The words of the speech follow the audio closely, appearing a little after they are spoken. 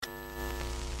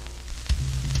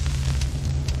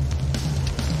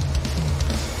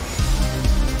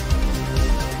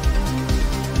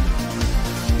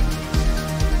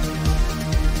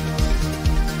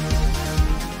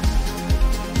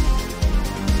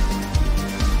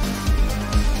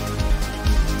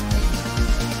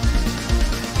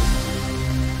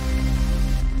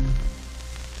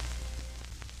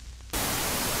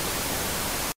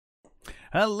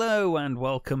Hello and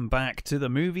welcome back to The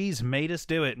Movies Made Us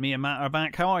Do It. Me and Matt are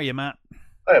back. How are you, Matt?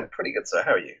 I am pretty good, sir.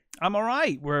 How are you? I'm all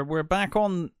right. We're back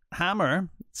on Hammer.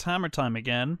 It's Hammer time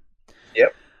again.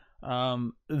 Yep.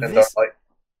 And Our,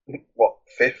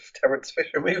 fifth Terence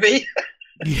Fisher movie?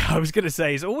 Yeah, I was going to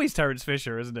say, it's always Terence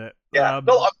Fisher, isn't it? Yeah,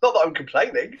 not that I'm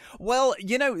complaining. Well,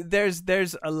 you know,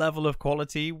 there's a level of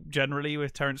quality generally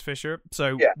with Terence Fisher.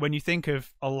 So when you think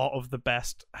of a lot of the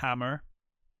best Hammer,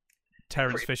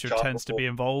 Terence Fisher tends to be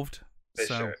involved.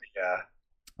 Fisher,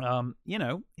 you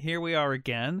know, here we are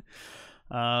again.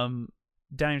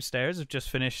 Downstairs have just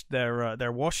finished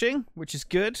their washing, which is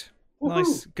good. Woo-hoo.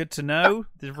 Nice, good to know.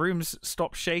 The room's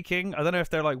stopped shaking. I don't know if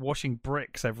they're like washing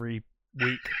bricks every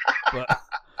week, but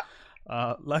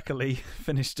luckily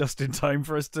finished just in time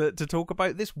for us to talk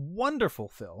about this wonderful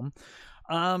film.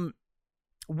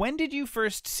 When did you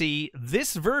first see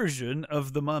this version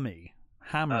of The Mummy?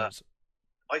 Hammers.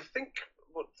 I think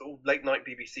late night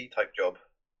BBC type job.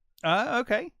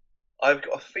 Okay. I've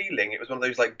got a feeling it was one of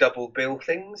those like double bill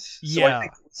things. Yeah. So I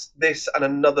think it's this and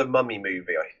another Mummy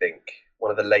movie. I think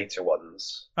one of the later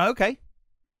ones. Okay.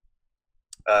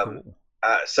 Cool.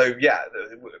 So yeah,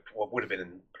 what would have been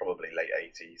in probably late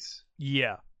 80s.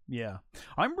 Yeah.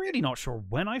 I'm really not sure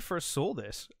when I first saw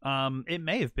this. It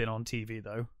may have been on TV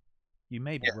though. You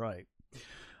may be right.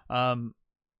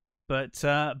 But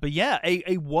yeah,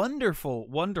 a wonderful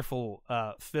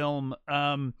film.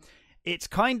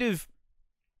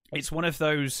 It's one of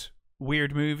those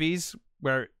weird movies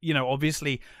where, you know,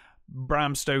 obviously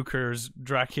Bram Stoker's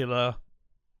Dracula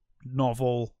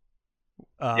novel,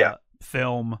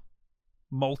 film,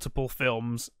 multiple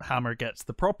films, Hammer gets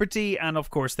the property, and of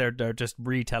course they're just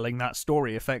retelling that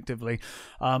story effectively.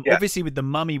 Obviously with The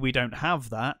Mummy we don't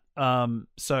have that.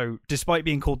 So despite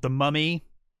being called The Mummy,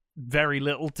 very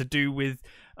little to do with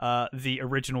the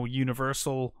original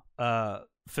Universal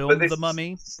film The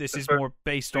Mummy. This is more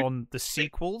based on the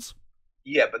sequels.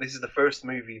 Yeah, but this is the first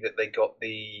movie that they got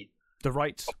the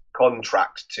rights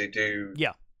contract to do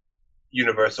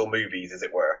Universal movies, as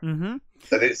it were. Mm-hmm.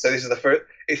 So this is the first.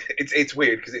 It's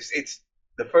weird because it's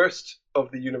the first of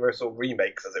the Universal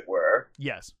remakes, as it were.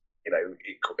 Yes. You know,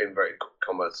 in inverted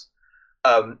commas.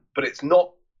 But it's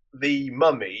not the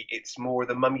Mummy. It's more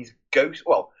the Mummy's ghost.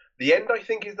 Well, the end I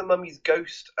think is the Mummy's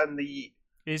ghost, and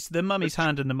it's the Mummy's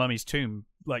hand and the Mummy's tomb,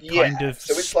 kind of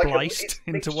so it's spliced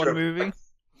into one movie.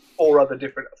 Four other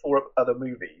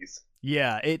movies.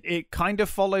 Yeah, it kind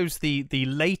of follows the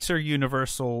later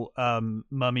Universal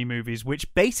Mummy movies,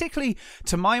 which basically,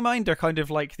 to my mind, are kind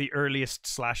of like the earliest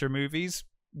slasher movies,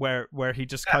 where he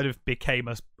just kind of became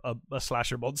a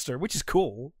slasher monster, which is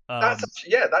cool. That's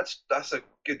a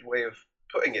good way of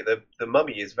putting it. The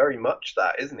Mummy is very much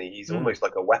that, isn't he? He's almost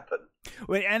like a weapon.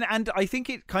 Well, and I think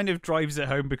it kind of drives it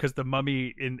home because the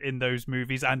Mummy in those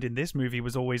movies and in this movie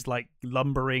was always like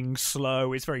lumbering,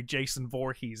 slow. It's very Jason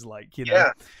Voorhees like, you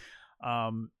know.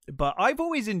 Yeah. But I've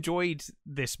always enjoyed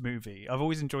this movie. I've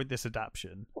always enjoyed this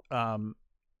adaptation. And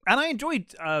I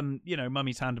enjoyed you know,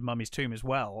 Mummy's Hand and Mummy's Tomb as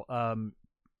well.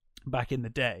 Back in the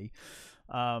day.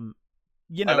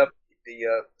 You know,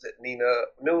 is it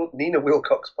Nina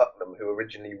Wilcox Putnam who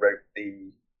originally wrote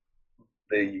the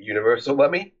Universal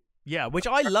Mummy? Yeah, which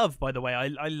I love, by the way.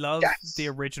 I love the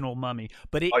original Mummy,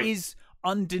 but it is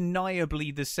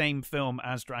undeniably the same film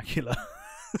as Dracula.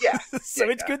 Yeah. So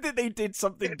it's good that they did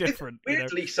something different.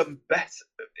 Weirdly, some better,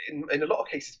 in a lot of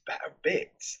cases, better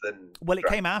bits than. Well, it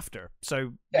came after,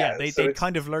 so they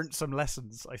kind of learnt some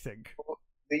lessons, I think.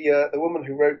 The woman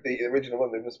who wrote the original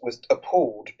one was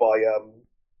appalled by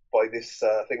this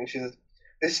thing. She says,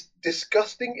 "This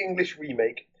disgusting English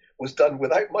remake was done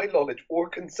without my knowledge or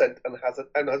consent and has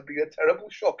been a terrible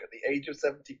shock at the age of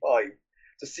 75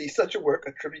 to see such a work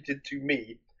attributed to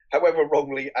me, however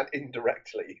wrongly and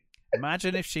indirectly."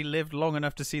 Imagine if she lived long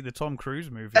enough to see the Tom Cruise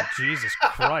movie. Jesus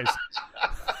Christ.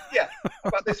 Yeah. How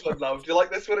about this one, love? Do you like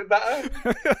this one better?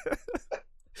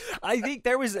 I think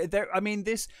I mean,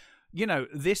 this, you know,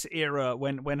 this era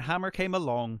when Hammer came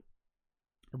along,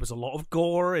 there was a lot of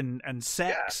gore and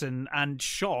sex and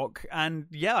shock, and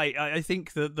I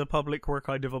think the public were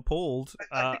kind of appalled.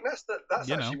 I think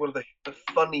that's actually one of the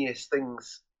funniest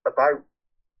things about,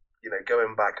 you know,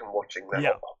 going back and watching them.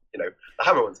 Yeah. You know, the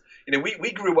Hammer ones. You know,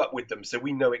 we grew up with them, so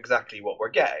we know exactly what we're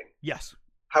getting. Yes.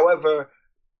 However,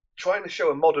 trying to show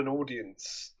a modern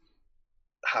audience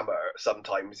Hammer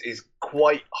sometimes is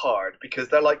quite hard because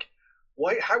they're like,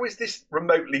 why? How is this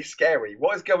remotely scary?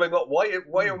 What is going on? Why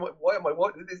am I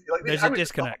watching this? Like, there's a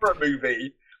disconnect. Horror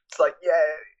movie. It's like,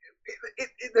 it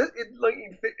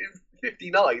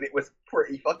 1959, it was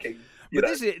pretty fucking. But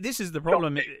this is the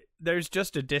problem. There's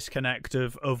just a disconnect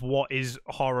of what is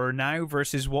horror now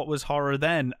versus what was horror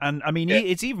then. And I mean,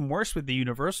 it's even worse with the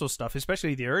Universal stuff,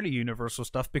 especially the early Universal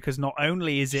stuff, because not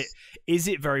only is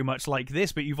it very much like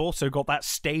this, but you've also got that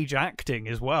stage acting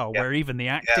as well, where even the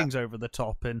acting's over the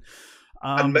top. And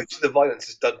most of the violence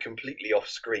is done completely off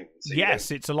screen. So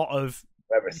yes, it's a lot of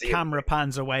camera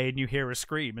pans away and you hear a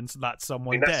scream, and that's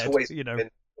someone dead. That's always been the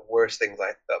worst things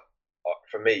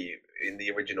for me in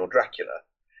the original Dracula.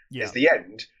 Is the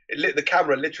end. The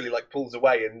camera literally like pulls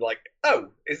away and like, oh,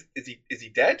 is he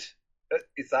dead?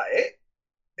 Is that it?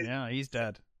 Yeah, he's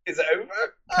dead. Is it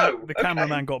over? The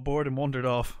cameraman got bored and wandered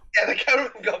off. Yeah, the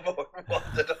cameraman got bored and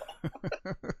wandered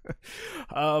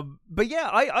off. But yeah,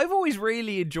 I've always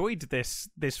really enjoyed this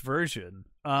version.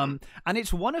 And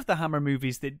it's one of the Hammer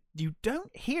movies that you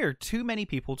don't hear too many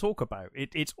people talk about.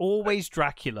 It's always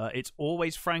Dracula, it's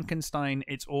always Frankenstein,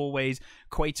 it's always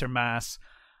Quatermass.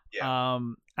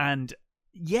 And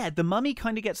the Mummy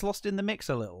kind of gets lost in the mix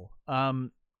a little.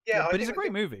 But it's a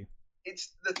great movie.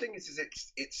 It's the thing is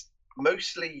it's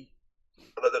mostly.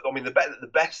 I mean, the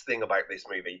best thing about this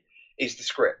movie is the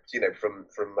script. You know, from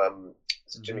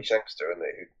Jimmy Shankster, and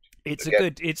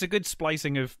it's a good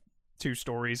splicing of two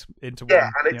stories into one.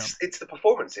 Yeah, and it's the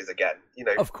performances again. You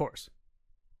know, of course.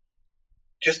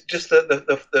 Just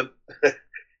the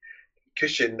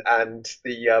Cushing and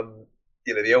the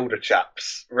the older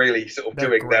chaps really sort of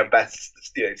doing their best,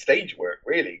 stage work,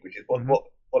 really, which is what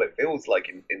it feels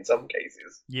like in some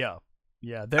cases. Yeah.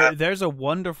 There's a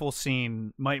wonderful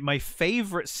scene. My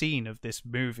favorite scene of this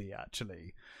movie,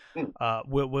 actually,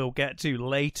 we'll get to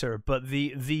later. But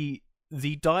the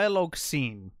dialogue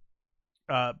scene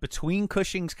between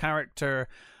Cushing's character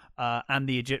and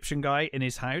the Egyptian guy in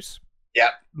his house.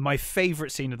 Yeah, my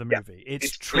favorite scene of the movie.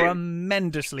 It's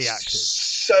tremendously acted.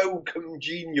 So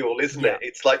congenial, isn't it?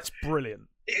 It's like it's brilliant.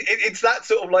 It's that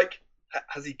sort of like,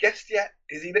 has he guessed yet?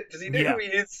 Does he know who he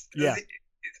is?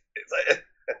 It's like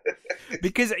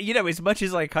because as much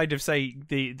as I kind of say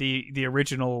the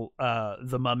original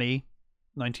The Mummy,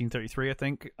 1933, I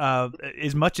think,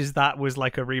 as much as that was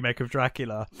like a remake of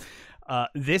Dracula.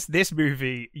 This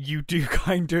movie, you do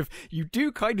kind of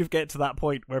get to that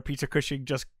point where Peter Cushing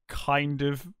just kind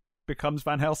of becomes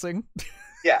Van Helsing.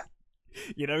 Yeah.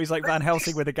 He's like Van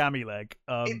Helsing with a gammy leg.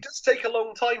 It does take a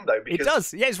long time though. Because it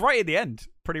does. Yeah, it's right at the end,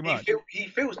 pretty much. He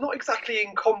feels not exactly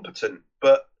incompetent,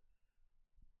 but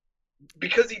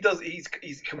because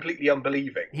he's completely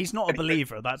unbelieving. He's not a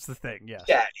believer. That's the thing. Yeah.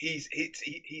 Yeah, he's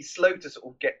slow to sort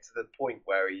of get to the point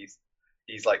where he's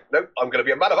like, nope, I'm going to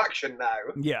be a man of action now.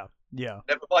 Yeah.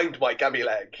 Never mind my gammy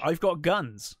leg. I've got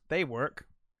guns. They work.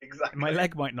 Exactly. My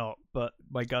leg might not, but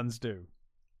my guns do.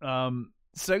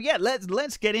 So yeah,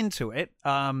 let's get into it.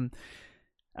 And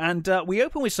we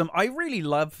open with some. I really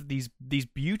love these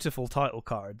beautiful title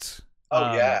cards.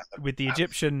 With the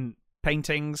Egyptian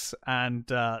paintings and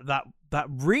that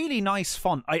really nice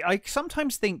font. I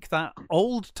sometimes think that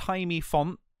old timey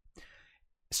font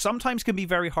sometimes can be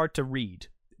very hard to read,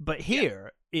 but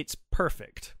here it's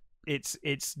perfect.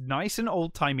 It's nice and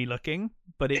old timey looking,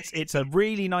 but it's a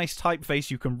really nice typeface.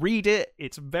 You can read it.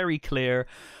 It's very clear.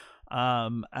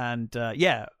 Wonderful.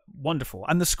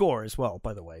 And the score as well,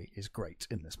 by the way, is great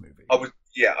in this movie. I was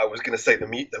going to say the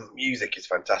music is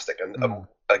fantastic, and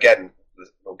again,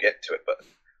 we'll get to it, but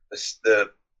the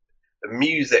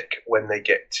music when they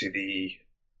get to the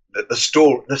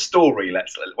story.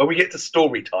 When we get to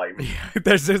story time,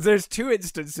 there's two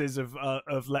instances of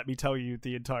let me tell you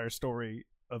the entire story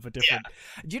of a different.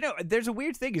 There's a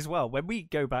weird thing as well. When we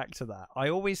go back to that, I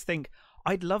always think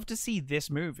I'd love to see this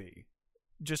movie.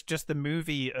 Just the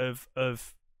movie of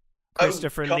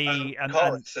Christopher Lee and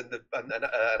Anchor,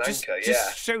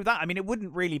 just show that. I mean, it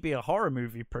wouldn't really be a horror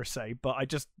movie per se, but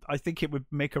I think it would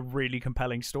make a really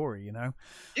compelling story.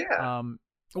 Yeah.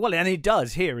 Well, and it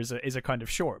does here is a kind of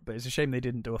short, but it's a shame they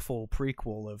didn't do a full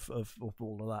prequel of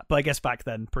all of that. But I guess back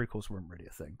then prequels weren't really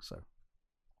a thing. So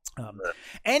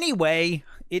anyway,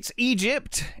 it's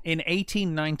Egypt in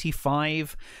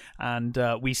 1895, and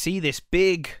we see this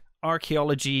big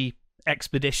archaeology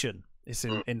expedition. It's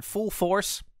in full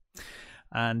force,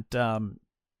 and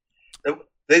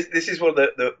this is one of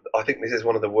the I think this is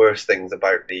one of the worst things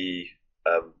about the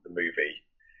movie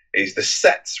is the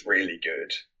set's really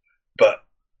good, but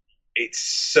it's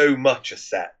so much a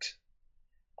set.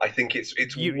 I think it's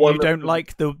you don't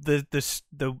like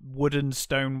the wooden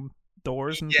stone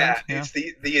doors and things? Yeah, it's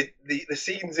the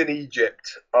scenes in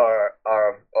Egypt are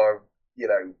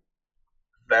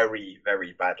very,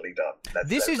 very badly done.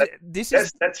 Let's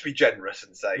be generous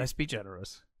and say. Let's be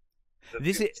generous.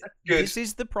 This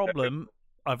is the problem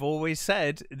I've always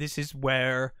said this is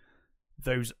where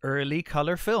those early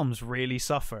color films really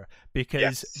suffer,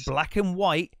 because black and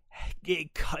white,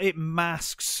 it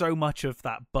masks so much of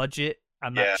that budget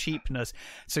and that cheapness.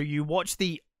 So you watch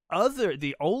the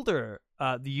older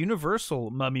the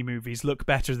Universal Mummy movies look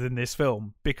better than this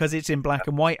film because it's in black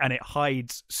and white and it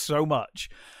hides so much.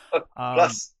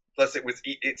 Plus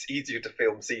it's easier to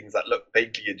film scenes that look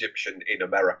vaguely Egyptian in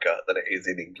America than it is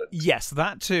in England. Yes,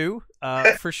 that too,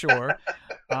 for sure.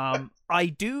 I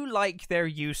do like their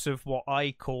use of what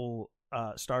I call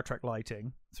Star Trek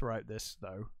lighting throughout this,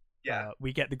 though. Yeah,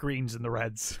 we get the greens and the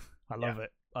reds. I love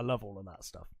it. I love all of that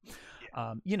stuff.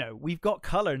 Yeah. You know, we've got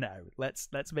color now. Let's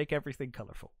make everything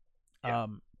colorful. Yeah.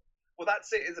 Well,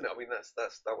 that's it, isn't it? I mean,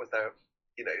 that was their,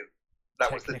 you know,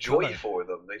 that was the joy for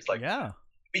them. It's like,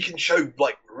 we can show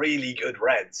like really good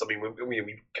reds. I mean,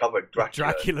 we covered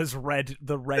Dracula. Dracula's red,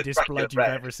 the reddest blood you've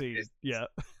ever seen. Yeah.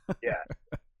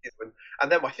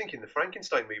 And then I think in the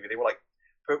Frankenstein movie they were like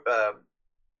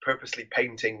purposely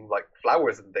painting like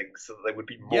flowers and things so that they would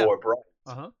be more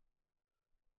bright.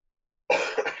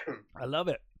 I love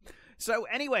it. So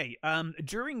anyway,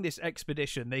 during this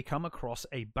expedition, they come across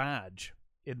a badge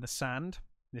in the sand,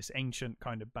 this ancient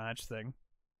kind of badge thing,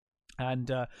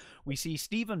 and we see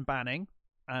Stephen Banning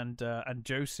and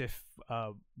Joseph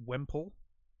Wemple.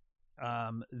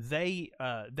 They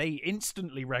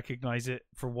instantly recognize it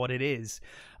for what it is,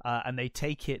 and they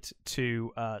take it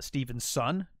to Stephen's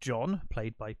son, John,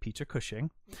 played by Peter Cushing.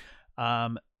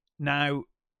 Now,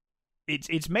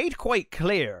 it's made quite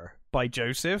clear by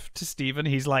Joseph to Stephen.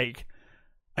 He's like,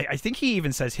 I think he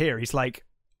even says here, he's like,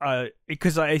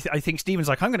 because I think Stephen's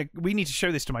like, we need to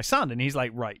show this to my son, and he's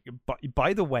like, right, but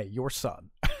by the way, your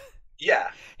son.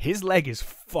 Yeah. His leg is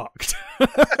fucked.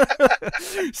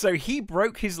 So he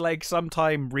broke his leg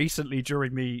sometime recently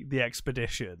during the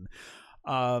expedition.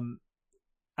 And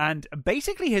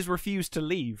basically has refused to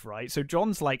leave, right? So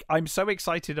John's like, I'm so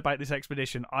excited about this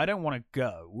expedition, I don't want to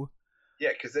go. Yeah,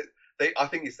 because I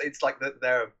think it's like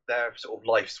their sort of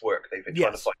life's work. They've been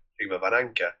trying to find the tomb of an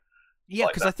anchor. Yeah,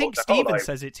 because I think Stephen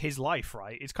says it's his life,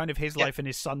 right? It's kind of his life, and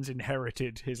his son's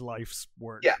inherited his life's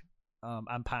work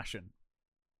and passion.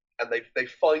 And they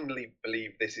finally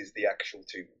believe this is the actual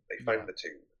tomb. They found the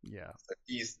tomb. Yeah. So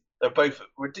they're both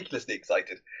ridiculously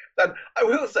excited. And I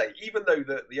will say, even though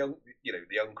the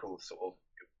uncle sort of,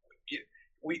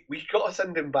 we got to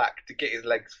send him back to get his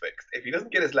legs fixed. If he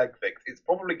doesn't get his leg fixed, it's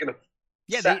probably going to.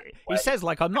 Yeah, he says,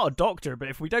 like, I'm not a doctor, but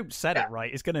if we don't set it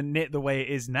right, it's going to knit the way it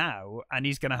is now, and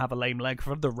he's going to have a lame leg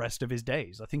for the rest of his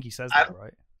days. I think he says that,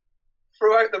 right?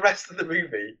 Throughout the rest of the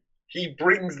movie, he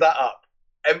brings that up.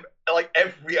 Like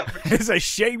every other. It's a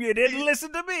shame you didn't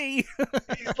listen to me.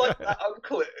 He's like that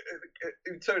uncle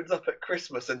who turns up at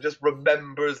Christmas and just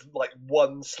remembers like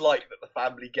one slight that the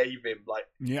family gave him like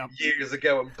years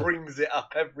ago and brings it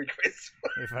up every Christmas.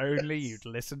 If only you'd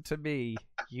listened to me,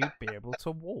 you'd be able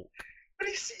to walk. But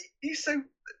he's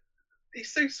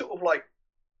so sort of like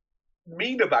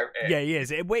mean about it. Yeah, he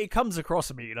is. It comes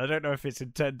across mean. I don't know if it's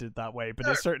intended that way, but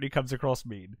it certainly comes across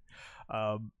mean.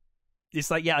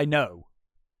 It's like, yeah, I know.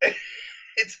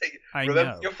 It's like,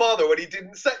 remember your father when he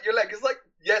didn't set your leg? It's like,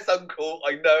 yes, uncle,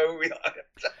 I know.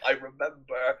 I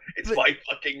remember. It's my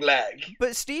fucking leg.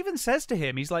 But Stephen says to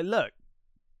him, he's like, look,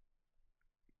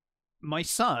 my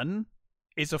son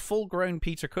is a full-grown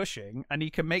Peter Cushing, and he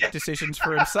can make decisions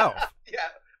for himself.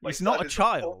 He's not a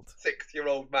child.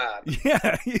 6-year-old man.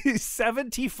 Yeah, he's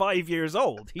 75 years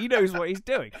old. He knows what he's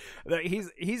doing.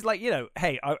 He's like,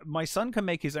 hey, my son can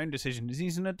make his own decisions.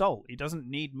 He's an adult. He doesn't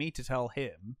need me to tell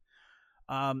him.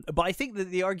 But I think that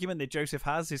the argument that Joseph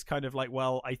has is kind of like,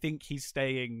 well, I think he's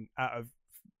staying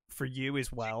for you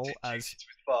as well as his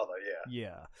father.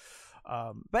 Yeah.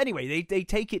 But anyway, they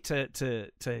take it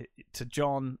to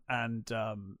John, and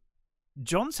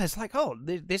John says, like, oh,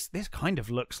 this kind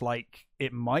of looks like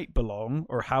it might belong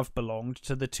or have belonged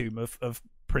to the tomb of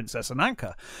Princess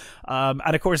Ananka.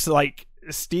 And of course, like,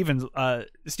 Stephen's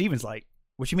like,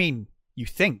 what do you mean? You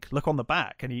think? Look on the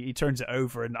back. And he turns it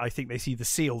over, and I think they see the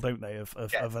seal, don't they, of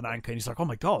Ananka. And he's like, oh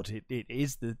my god, it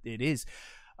is the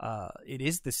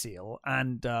seal,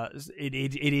 and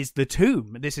it is the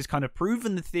tomb. This has kind of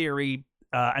proven the theory,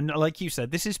 and like you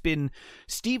said, this has been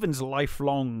Stephen's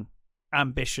lifelong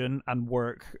ambition and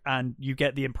work, and you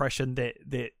get the impression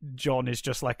that John is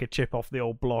just like a chip off the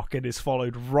old block and is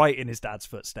followed right in his dad's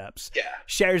footsteps. Yeah,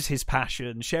 shares his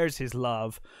passion, shares his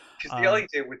love. Because the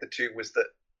idea with the tomb was that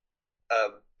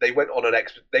they went on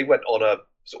a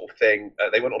sort of thing.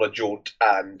 They went on a jaunt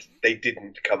and they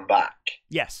didn't come back.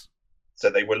 Yes. So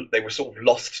they were sort of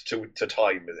lost to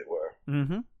time, as it were.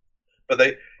 Mm-hmm.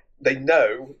 But they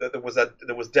know that there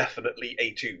was definitely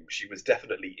a tomb. She was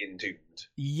definitely entombed.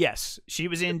 Yes, she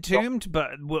was entombed,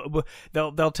 but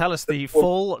they'll tell us the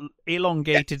full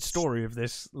elongated story of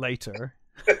this later.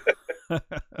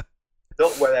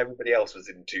 Not where everybody else was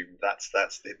entombed. That's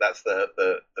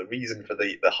the reason for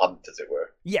the hunt, as it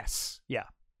were. Yes, yeah.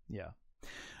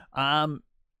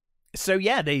 So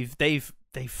yeah, they've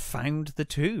found the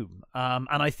tomb,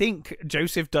 and I think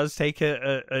Joseph does take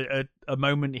a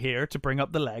moment here to bring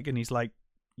up the leg, and he's like,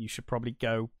 "You should probably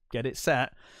go get it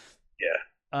set."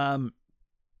 Yeah.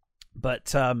 But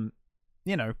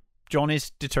John is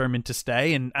determined to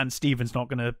stay, and Stephen's not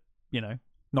gonna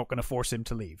force him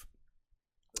to leave.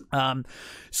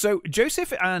 So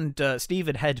Joseph and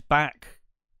Stephen head back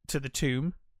to the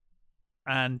tomb,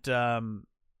 and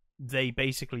they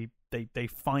basically they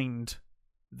find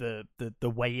the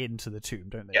way into the tomb,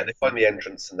 don't they? Yeah, they find the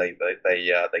entrance, and they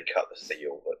cut the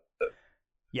seal.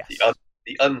 Yes.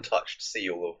 The untouched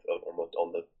seal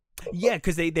on the yeah,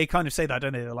 because they kind of say that,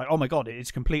 don't they? They're like, oh my god,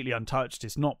 it's completely untouched.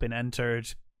 It's not been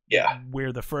entered. Yeah.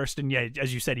 We're the first. And yeah,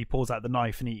 as you said, he pulls out the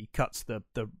knife and he cuts the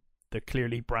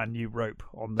clearly brand new rope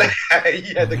on the...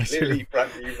 yeah, the clearly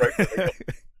brand new rope that they got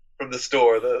from the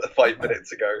store 5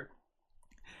 minutes ago.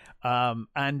 Oh,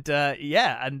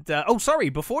 sorry,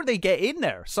 before they get in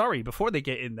there,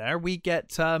 we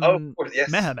get yes.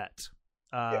 Mehmet,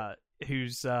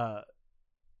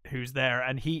 who's there,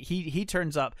 and he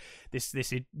turns up, this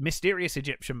mysterious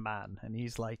Egyptian man, and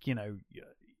he's like,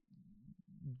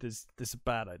 this is a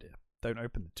bad idea. Don't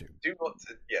open the tomb. Do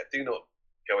not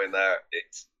go in there.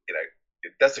 It's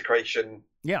desecration.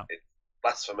 Yeah. It's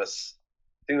blasphemous.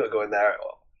 Do not go in there.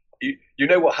 You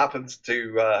know what happens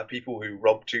to people who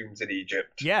rob tombs in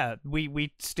Egypt? Yeah,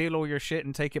 we steal all your shit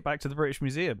and take it back to the British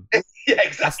Museum. Yeah,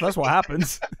 exactly. That's what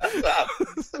happens. That's what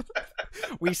happens.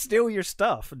 We steal your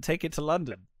stuff and take it to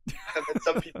London. And then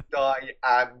some people die,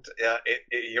 and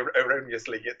it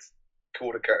erroneously gets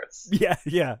called a curse. Yeah.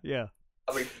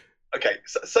 I mean, okay,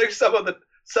 so some of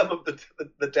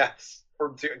the deaths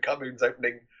from Tutankhamun's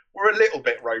opening were a little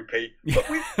bit ropey, but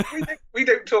we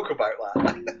don't talk about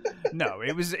that. No,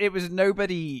 it was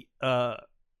nobody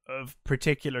of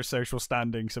particular social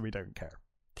standing, so we don't care.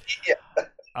 Yeah.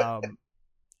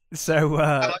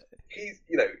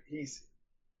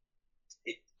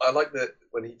 I like that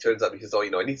when he turns up, he says, "Oh,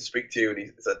 I need to speak to you,"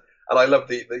 and I love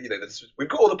we've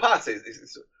got all the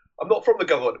passes. I'm not from the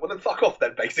government. Well, then fuck off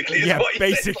then, basically. Yeah,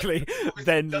 basically, like,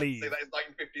 then leave. Say that in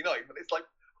 1959, but it's like,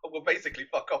 well, basically,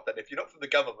 fuck off then. If you're not from the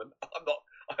government,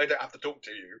 I don't have to talk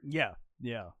to you. Yeah.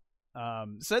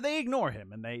 So they ignore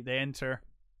him and they enter.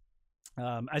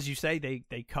 As you say,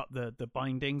 they cut the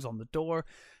bindings on the door.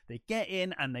 They get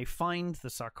in and they find the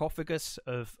sarcophagus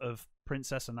of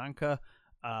Princess Ananka,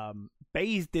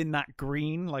 bathed in that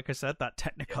green, like I said, that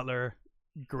Technicolor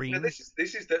green. This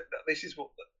is what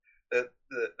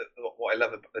what I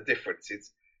love about the difference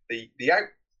is the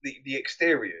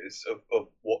exteriors of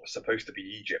what's supposed to be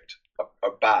Egypt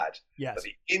are bad. Yes. But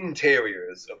the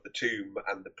interiors of the tomb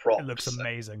and the props, it looks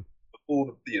amazing.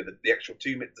 All the actual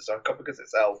tomb, the sarcophagus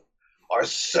itself, are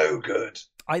so good.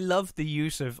 I love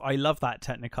that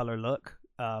Technicolor look.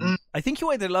 I think you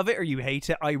either love it or you hate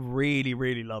it. I really,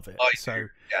 really love it. I do.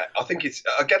 Yeah, I think it's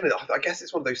I guess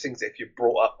it's one of those things that if you're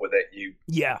brought up with it, you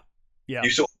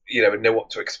sort of know what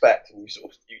to expect, and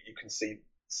you can see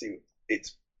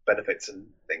its benefits and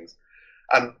things,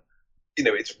 and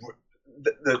it's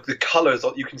the colours.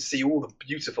 You can see all the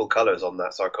beautiful colours on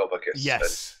that sarcophagus.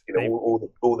 Yes, and, all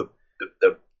the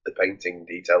painting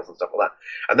details and stuff like that.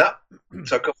 And that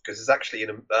sarcophagus is actually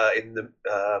in the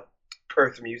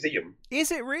Perth Museum.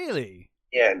 Is it really?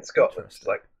 Yeah, in Scotland. It's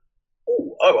like,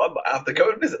 I have to go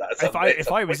and visit that.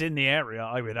 If I was in the area,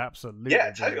 I would absolutely.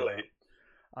 Yeah, totally.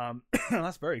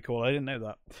 That's very cool. I didn't know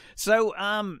that. So,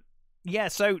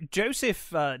 so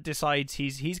Joseph decides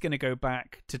he's going to go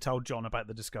back to tell John about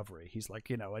the discovery. He's like,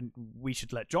 and we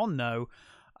should let John know.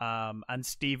 And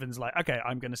Stephen's like, okay,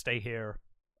 I'm going to stay here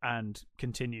and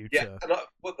continue to. Yeah, and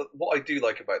what I do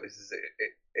like about this is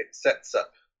it sets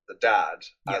up the dad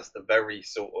as the very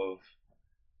sort of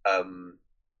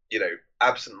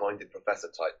absent-minded professor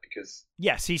type, because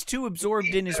yes, he's too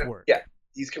absorbed in his work. Yeah,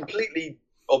 he's completely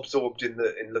absorbed in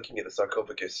looking at the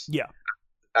sarcophagus. Yeah,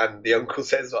 and the uncle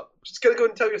says, "I'm just going to go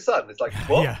and tell your son." It's like,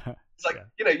 what? Yeah. It's like,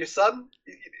 your son.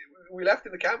 We left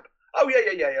in the camp. Oh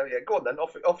yeah. Go on then,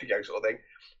 off you go, sort of thing.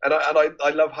 And I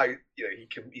love how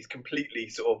he's completely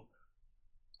sort of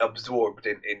absorbed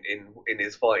in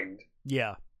his find.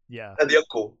 Yeah. And the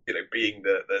uncle, being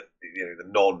the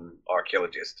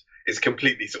non-archaeologist, is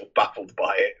completely sort of baffled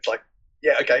by it. It's like,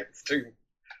 yeah, okay, it's too.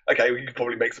 Okay, we can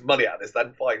probably make some money out of this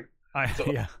then. Fine.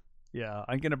 Yeah. Yeah,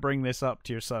 I'm gonna bring this up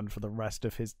to your son for the rest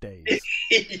of his days.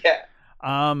 Yeah.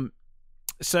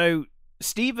 So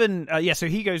Stephen, so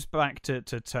he goes back to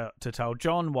tell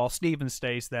John while Stephen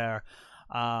stays there,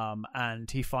 and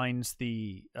he finds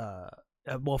the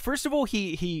well, first of all,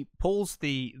 he pulls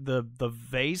the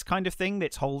vase kind of thing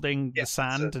that's holding the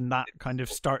sand, and that kind of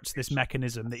starts this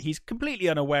mechanism that he's completely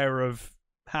unaware of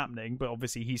happening, but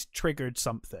obviously he's triggered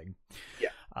something. Yeah.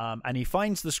 And he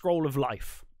finds the scroll of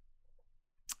life.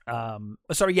 So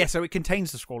it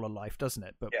contains the scroll of life, doesn't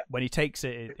it? But when he takes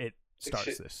it, it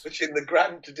starts this. Which in the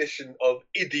grand tradition of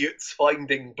idiots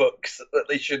finding books that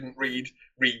they shouldn't read,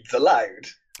 reads aloud.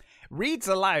 Reads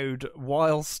aloud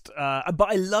whilst but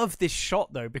I love this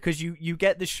shot though, because you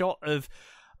get the shot of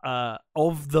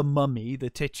the mummy, the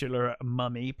titular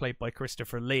mummy played by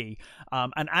Christopher Lee,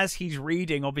 and as he's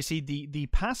reading, obviously the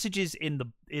passages in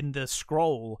the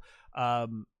scroll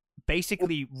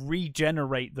basically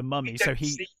regenerate the mummy.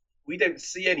 We don't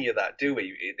see any of that, do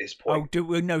we, at this point? Oh, do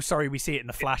we? No, sorry, we see it in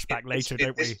the flashback later,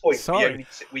 don't we? At this point, sorry.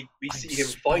 we see him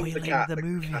find the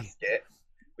casket.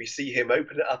 We see him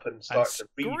open it up and start to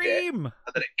read it, and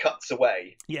then it cuts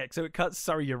away. Yeah, so it cuts.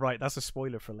 Sorry, you're right. That's a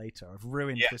spoiler for later. I've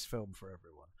ruined this film for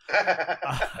everyone.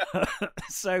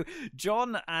 So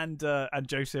John and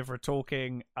Joseph are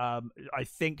talking. I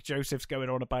think Joseph's going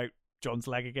on about John's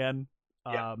leg again.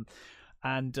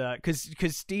 And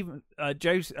because Stephen,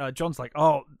 John's like,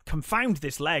 oh, confound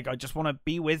this leg. I just want to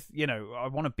be with, I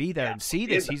want to be there and see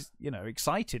this. He's,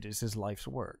 excited is his life's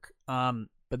work. But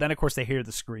then, of course, they hear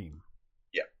the scream.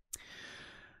 Yeah.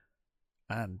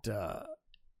 And,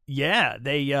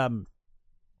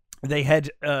 they head,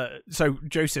 so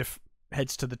Joseph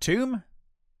heads to the tomb.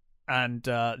 And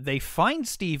they find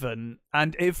Stephen.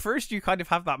 And at first, you kind of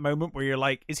have that moment where you're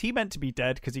like, is he meant to be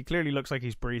dead? Because he clearly looks like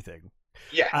he's breathing.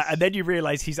 Yes. And then you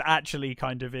realize he's actually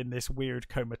kind of in this weird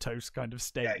comatose kind of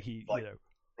state. He's like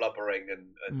blubbering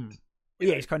and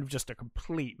he's kind of just a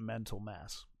complete mental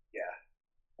mess. Yeah,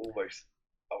 almost.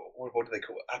 What do they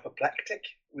call it? Apoplectic?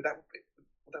 Would that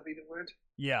be the word?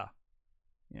 Yeah.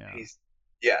 He's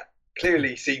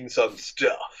clearly seen some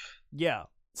stuff. Yeah.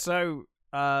 So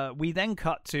we then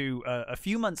cut to a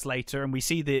few months later, and we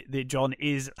see that John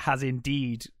has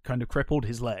indeed kind of crippled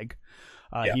his leg.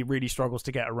 He really struggles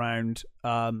to get around.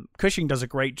 Cushing does a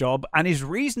great job and is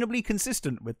reasonably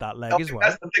consistent with that leg as well.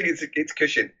 That's the thing, it's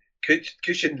Cushing.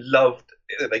 Cushing loved,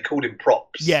 they called him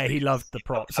props. Yeah, he loved the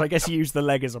props. So I guess he used the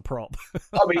leg as a prop.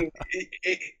 I mean,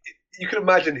 you can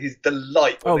imagine his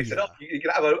delight when they said, you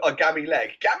can have a gammy leg.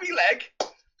 Gammy leg?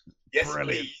 Yes,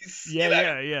 brilliant. Please.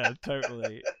 Yeah,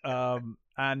 totally.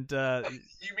 And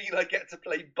you mean I get to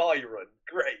play Byron?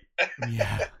 Great.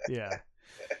 Yeah.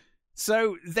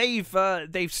 So they've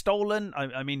stolen,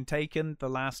 taken the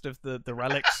last of the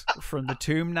relics from the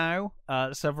tomb now,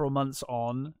 several months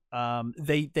on.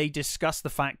 They discuss the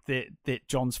fact that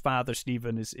John's father,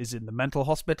 Stephen, is in the mental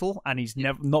hospital and he's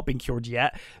not been cured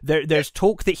yet. There's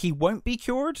talk that he won't be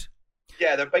cured.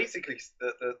 Yeah, they're basically,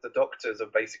 the doctors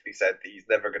have basically said that he's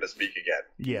never going to speak again.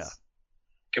 He's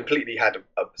completely had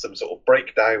some sort of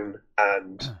breakdown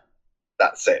and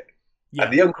that's it. Yeah.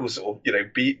 And the uncle sort of, he's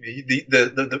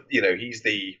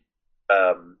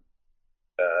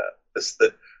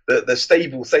the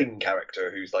stable, sane character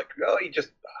who's like, he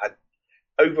just had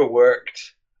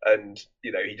overworked and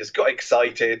he just got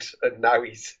excited and now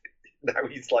he's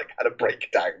like had a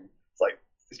breakdown. It's like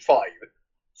it's fine.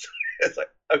 It's like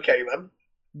okay then.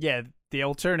 Yeah, the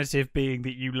alternative being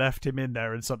that you left him in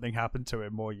there and something happened to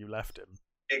him, or you left him.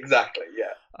 Exactly,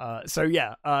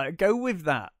 yeah. Go with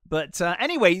that. But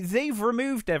anyway, they've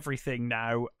removed everything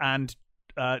now, and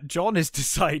John has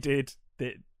decided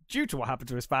that due to what happened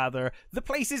to his father, the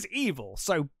place is evil,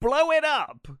 so blow it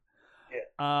up. Yeah.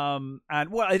 I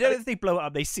don't know if they blow it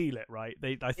up; they seal it, right?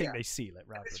 I think they seal it.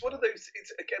 Rather, it's one of those.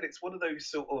 It's one of those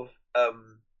sort of.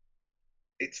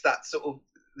 It's that sort of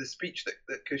the speech that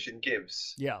Cushing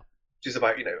gives. Yeah. Which is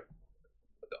about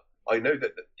I know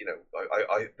that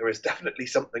I there is definitely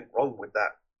something wrong with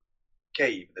that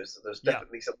cave. There's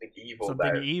definitely something evil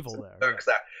there.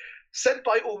 That said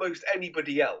by almost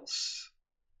anybody else,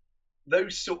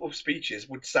 those sort of speeches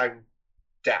would sound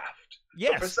daft.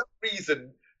 Yes. But for some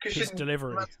reason, Cushing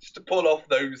managed to pull off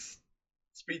those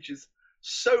speeches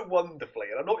so wonderfully,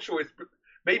 and I'm not sure it's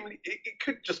mainly. It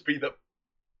could just be that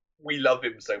we love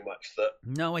him so much that.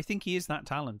 No, I think he is that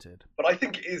talented. But I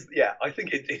think it is. Yeah, I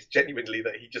think it is genuinely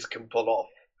that he just can pull off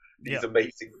these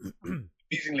amazing,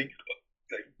 amazingly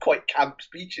quite camp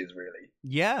speeches. Really.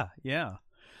 Yeah.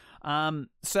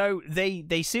 So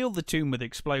they seal the tomb with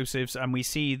explosives, and we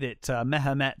see that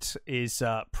Mehmet is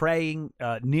praying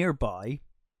nearby,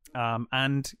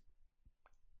 and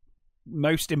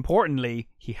most importantly,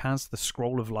 he has the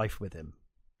scroll of life with him.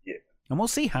 Yeah. And we'll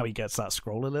see how he gets that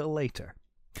scroll a little later.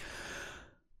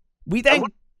 We then...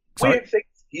 Weird thing,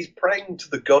 he's praying to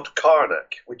the god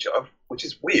Karnak, which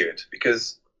is weird,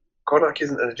 because Karnak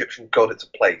isn't an Egyptian god, it's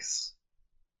a place.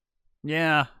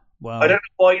 Yeah, well... I don't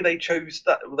know why they chose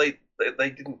that. They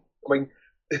didn't... I mean,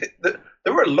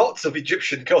 there were lots of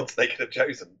Egyptian gods they could have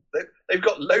chosen. They've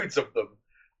got loads of them.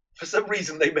 For some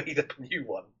reason, they made up a new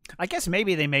one. I guess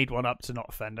maybe they made one up to not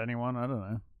offend anyone. I don't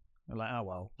know. They're like, oh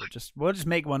well, we'll just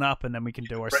make one up and then we can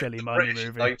do our silly money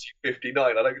movie. 1959.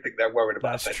 I don't think they're worried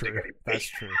about offending anybody. That's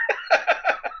true.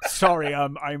 Sorry,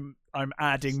 I'm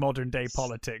adding modern day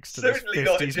politics to Certainly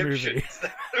this 50s movie.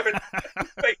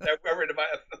 They're worried about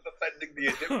offending the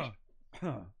Egyptians.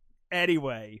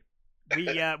 Anyway,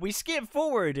 we skip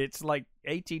forward. It's like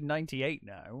 1898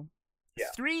 now. Yeah.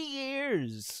 3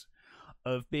 years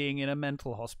of being in a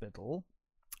mental hospital,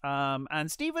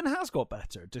 and Stephen has got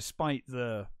better, despite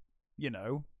the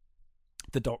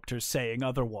doctors saying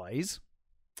otherwise.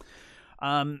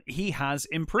 He has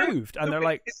improved, and they're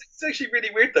like, it's actually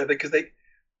really weird though, because they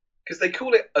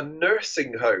call it a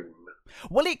nursing home.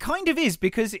 Well, it kind of is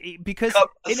because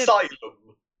asylum.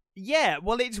 Yeah,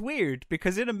 well, it's weird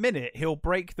because in a minute he'll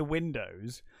break the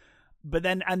windows, but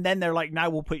then they're like, now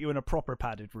we'll put you in a proper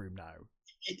padded room now.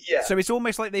 Yeah. So it's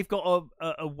almost like they've got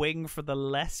a wing for the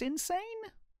less insane.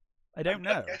 I don't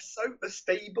know. I guess so. The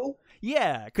stable.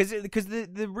 Yeah, because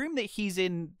the room that he's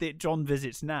in that John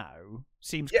visits now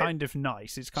seems kind of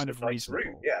nice. It's kind of reasonable.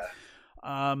 Room, yeah.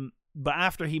 But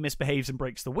after he misbehaves and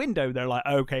breaks the window, they're like,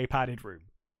 okay, padded room.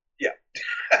 Yeah.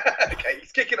 Okay,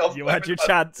 he's kicking off. You had your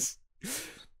chance.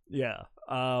 Yeah.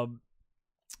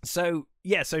 So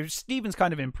Stephen's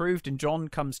kind of improved, and John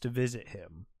comes to visit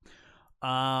him.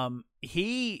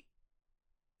 He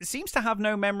seems to have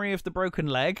no memory of the broken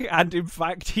leg, and in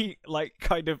fact, he's like,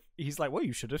 well,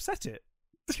 you should have set it.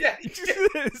 Yeah.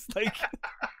 It's like,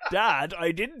 Dad,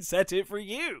 I didn't set it for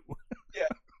you. Yeah.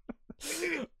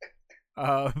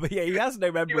 But yeah, he has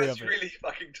no memory of it. He was really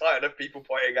fucking tired of people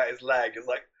pointing at his leg. It's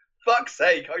like, fuck's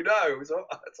sake, I know. It's like,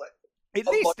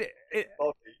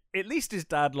 at least his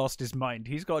dad lost his mind.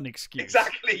 He's got an excuse.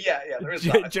 Exactly. Yeah. There is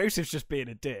that. Joseph's just being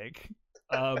a dick.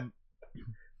 But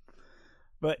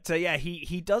yeah,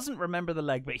 he doesn't remember the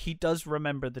leg, but he does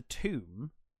remember the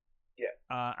tomb.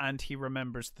 Yeah. And he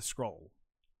remembers the scroll.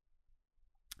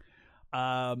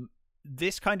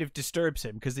 This kind of disturbs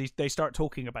him because they start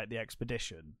talking about the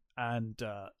expedition, and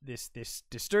this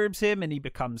disturbs him, and he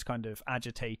becomes kind of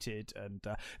agitated, and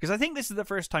because I think this is the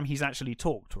first time he's actually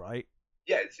talked, right?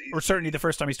 Yeah, or certainly the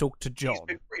first time he's talked to John. He's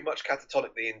been pretty much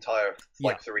catatonic the entire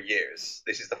 3 years.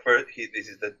 This is the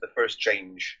first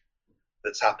change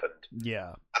that's happened. Yeah,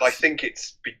 and I think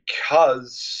it's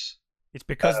because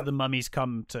the mummies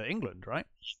come to England, right?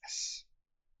 Yes.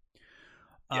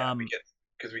 Yeah, we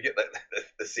get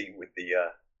the scene with the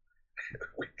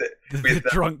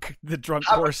drunk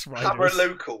horse riders, Hammer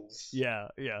locals. Yeah.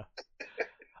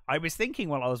 I was thinking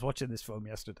while I was watching this film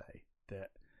yesterday that,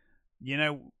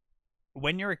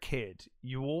 when you're a kid,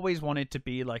 you always wanted to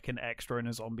be like an extra in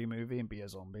a zombie movie and be a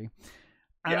zombie.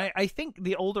 And I think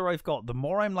the older I've got, the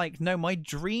more I'm like, no, my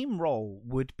dream role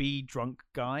would be drunk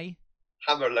guy.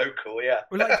 Hammer local, yeah.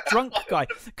 Or like drunk guy,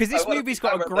 because this movie's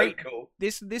got a great local.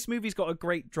 This movie's got a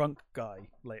great drunk guy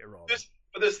later on. This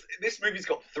movie's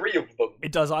got 3 of them.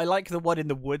 It does. I like the one in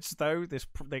the woods though. He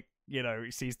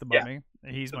sees the mummy.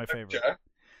 Yeah. He's my favorite.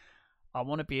 I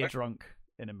want to be a drunk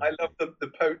in a movie. I love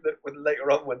the post that when later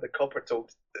on when the copper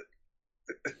talks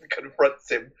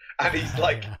confronts him, and he's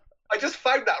like, "I just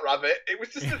found that rabbit. It was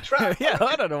just a trap." Yeah,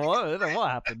 I don't know what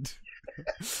happened.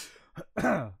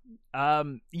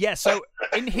 So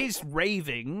in his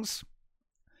ravings,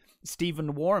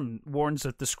 Stephen warns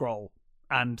of the scroll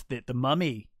and that the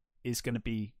mummy is going to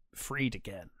be freed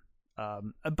again.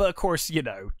 But of course,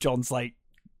 John's like,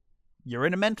 you're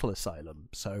in a mental asylum,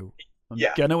 so I'm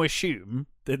going to assume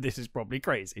that this is probably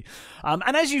crazy.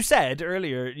 And as you said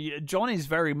earlier, John is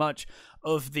very much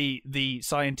of the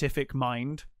scientific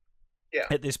mind. Yeah.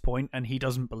 At this point, and he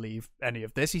doesn't believe any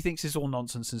of this. He thinks it's all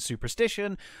nonsense and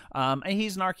superstition. And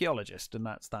he's an archaeologist, and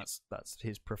that's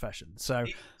his profession. So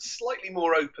he's slightly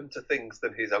more open to things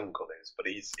than his uncle is, but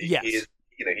he is he's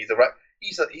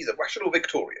a rational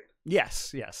Victorian.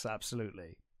 Yes,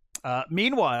 absolutely.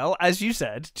 Meanwhile, as you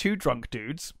said, 2 drunk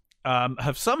dudes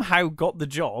have somehow got the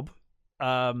job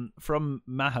from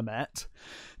Mahomet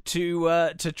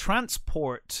to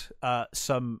transport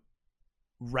some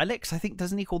relics. I think,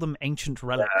 doesn't he call them ancient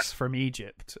relics from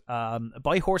Egypt,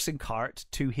 by horse and cart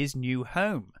to his new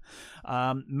home.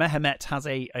 Mehmet has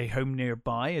a home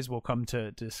nearby, as we'll come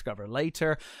to discover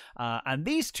later, and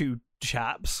these 2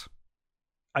 chaps.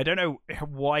 I don't know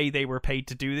why they were paid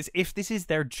to do this. If this is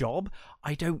their job,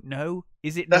 I don't know.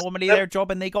 Is it normally their job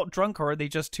and they got drunk, or are they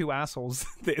just two assholes?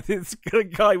 This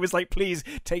guy was like, please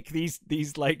take these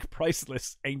like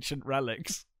priceless ancient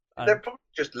relics. They're probably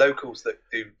just locals that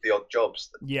do the odd jobs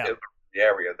in the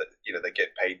area that, you know, they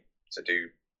get paid to do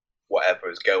whatever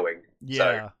is going.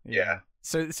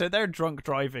 So they're drunk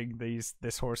driving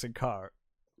this horse and cart,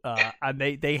 and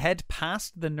they head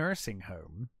past the nursing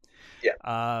home.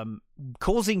 Yeah.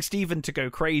 Causing Stephen to go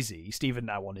crazy. Stephen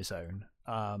now on his own.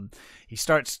 He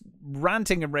starts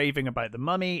ranting and raving about the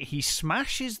mummy. He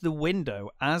smashes the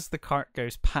window as the cart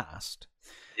goes past.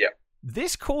 Yeah.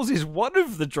 This causes one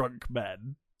of the drunk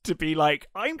men to be like,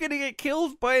 I'm going to get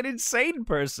killed by an insane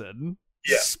person.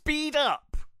 Yeah. Speed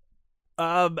up.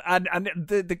 And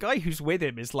the guy who's with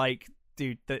him is like,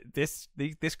 dude, this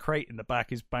crate in the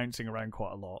back is bouncing around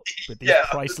quite a lot with these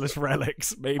priceless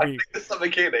relics. Maybe I think there's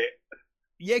something in it.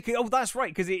 Yeah, that's right,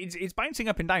 because it's bouncing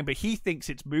up and down, but he thinks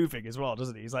it's moving as well,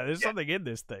 doesn't he? He's like, there's something in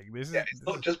this thing. It's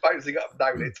not just bouncing up and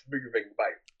down; it's moving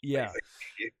back. Yeah.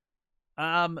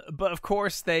 But of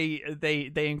course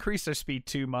they increase their speed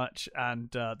too much,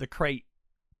 and the crate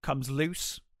comes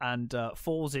loose and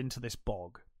falls into this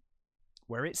bog,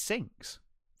 where it sinks.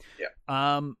 Yeah.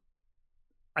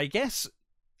 I guess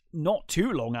not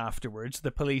too long afterwards,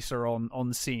 the police are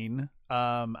on scene,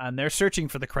 and they're searching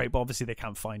for the crate, but obviously they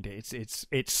can't find it.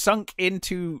 It's sunk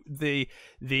into the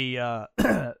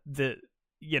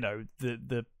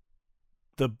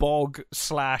bog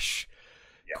slash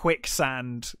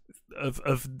quicksand of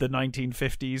the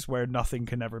 1950s, where nothing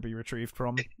can ever be retrieved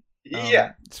from.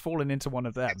 It's fallen into one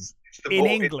of them in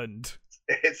England.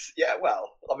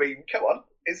 Well, I mean, come on.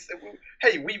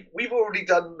 Hey, we've already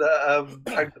done the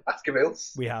Hound of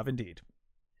Baskervilles. We have indeed.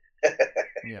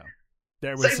 Yeah,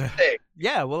 there was same thing.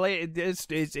 Yeah, well,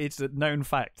 it's a known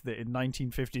fact that in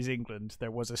 1950s England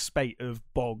there was a spate of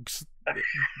bogs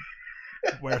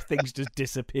where things just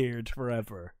disappeared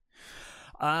forever.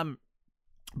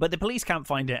 But the police can't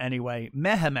find it anyway.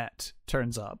 Mehmet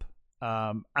turns up,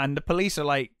 and the police are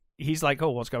like, he's like, oh,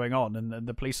 what's going on? And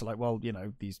the police are like, well, you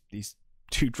know, these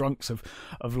two drunks have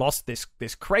lost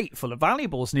this crate full of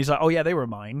valuables. And he's like, oh yeah, they were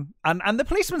mine. And the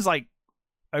policeman's like,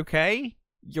 okay,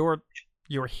 you're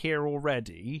here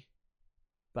already.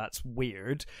 That's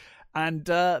weird. And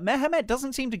Mehmet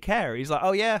doesn't seem to care. He's like,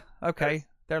 oh yeah, okay,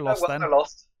 they're lost then. They're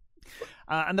lost.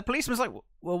 And the policeman's like,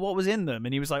 well, what was in them?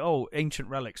 And he was like, oh, ancient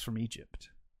relics from Egypt.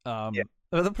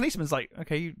 The policeman's like,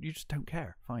 okay, you just don't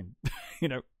care. Fine. You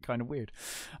know, kind of weird.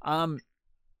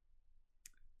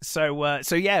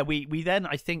 So yeah, we then,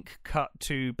 I think, cut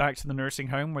back to the nursing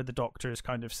home, where the doctor is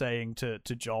kind of saying to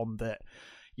John that,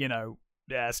 you know,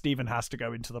 Stephen has to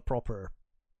go into the proper,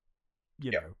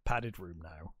 you know, padded room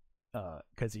now,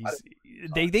 because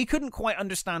they couldn't quite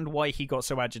understand why he got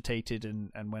so agitated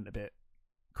and went a bit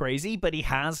crazy, but he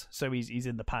has, so he's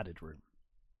in the padded room.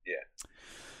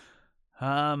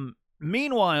 Yeah.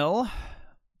 Meanwhile,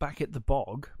 back at the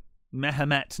bog,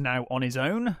 Mehmet, now on his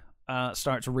own,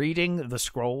 starts reading the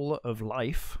scroll of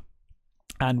life,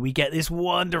 and we get this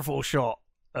wonderful shot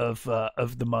of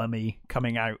the mummy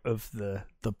coming out of the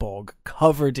bog,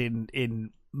 covered in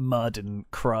mud and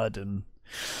crud, and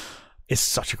it's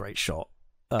such a great shot.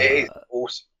 It is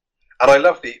awesome, and I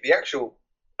love the actual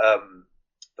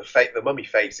the mummy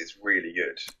face is really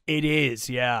good. It is,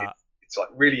 yeah. It's like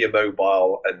really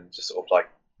immobile and just sort of like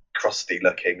crusty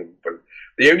looking.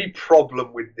 The only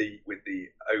problem with the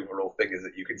overall thing is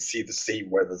that you can see the seam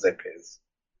where the zip is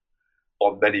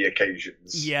on many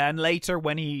occasions. Yeah, and later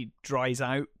when he dries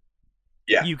out,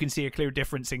 you can see a clear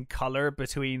difference in color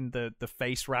between the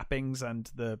face wrappings and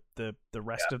the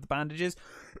rest of the bandages.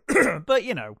 But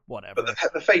you know, whatever.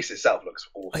 But the face itself looks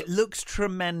awesome. It looks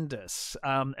tremendous.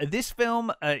 This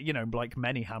film, you know, like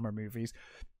many Hammer movies,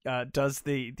 does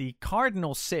the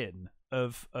cardinal sin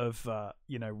of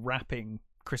you know, wrapping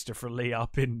Christopher Lee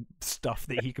up in stuff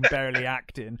that he can barely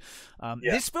act in.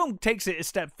 This film takes it a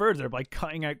step further by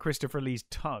cutting out Christopher Lee's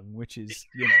tongue, which is,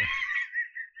 you know,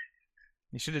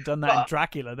 he should have done that in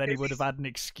Dracula. Then he would have had an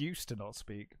excuse to not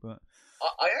speak. But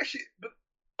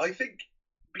I think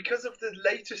because of the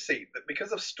later scene,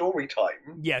 because of story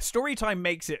time. Yeah, story time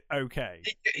makes it okay.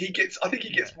 I think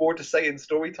he gets more to say in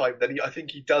story time than I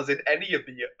think he does in any of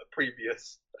the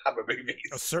previous Hammer movies.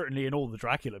 Certainly in all the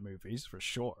Dracula movies, for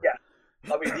sure.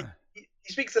 Yeah, I mean,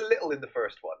 he speaks a little in the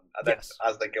first one, and then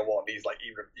as they go on, he's like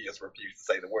he just refused to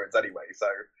say the words anyway. So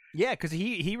yeah, because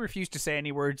he refused to say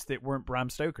any words that weren't Bram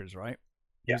Stoker's, right?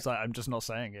 He was like, I'm just not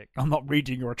saying it. I'm not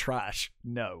reading your trash.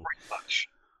 No. Pretty much.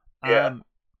 Yeah.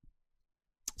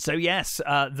 So yes,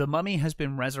 the mummy has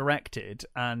been resurrected,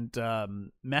 and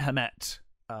Mehmet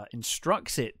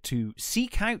instructs it to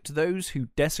seek out those who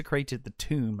desecrated the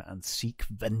tomb and seek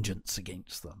vengeance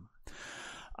against them.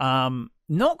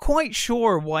 Not quite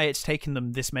sure why it's taken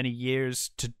them this many years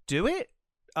to do it.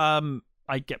 I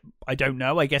don't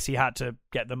know. I guess he had to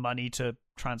get the money to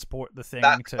transport the thing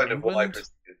That's to kind England. of what I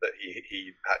perceived, that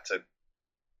he had to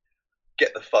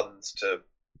get the funds to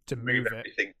move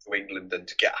everything to England and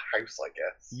to get a house, I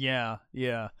guess. Yeah.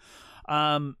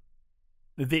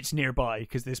 It's nearby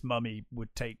because this mummy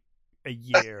would take a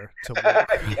year to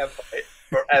walk. Yeah,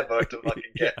 forever to fucking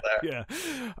get there.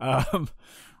 Yeah.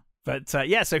 But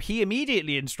so he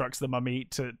immediately instructs the mummy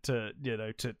to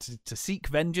seek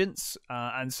vengeance,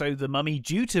 and so the mummy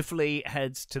dutifully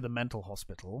heads to the mental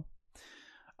hospital.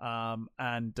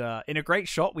 And in a great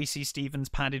shot, we see Stephen's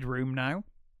padded room now.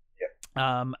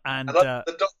 Yeah. And the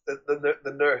doctor,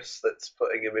 the nurse that's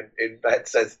putting him in bed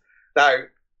says, "Now,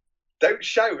 don't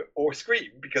shout or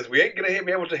scream because we ain't going to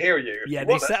be able to hear you." Yeah,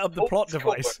 they set up the plot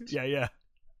device. Yeah.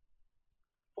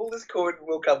 Pull this cord and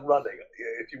we'll come running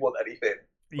if you want anything.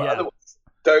 But yeah. Otherwise,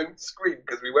 don't scream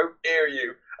because we won't hear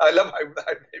you. I love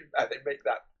how they make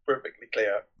that perfectly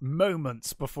clear.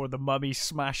 Moments before the mummy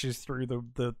smashes through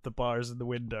the bars in the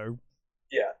window.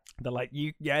 Yeah. They're like,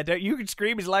 you can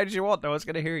scream as loud as you want, no one's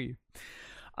going to hear you.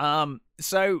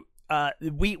 So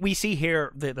we see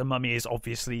here that the mummy is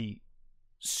obviously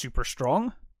super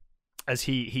strong as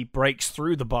he breaks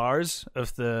through the bars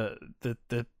of the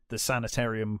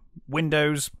sanitarium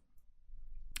windows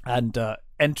and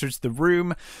enters the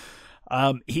room.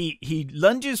 He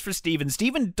lunges for Stephen.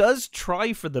 Stephen does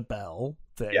try for the bell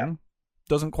thing. Yeah.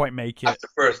 Doesn't quite make it. After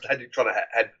first trying to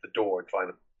head for the door and trying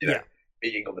to,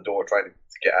 beating on the door, trying to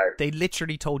get out. They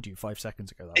literally told you 5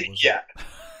 seconds ago that was yeah.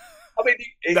 I mean,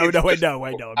 I know.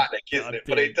 Panic, isn't it?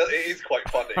 But it is quite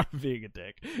funny. I'm being a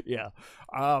dick. Yeah.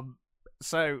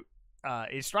 So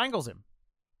it strangles him.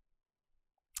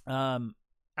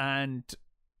 And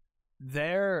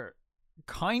they're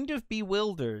kind of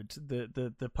bewildered,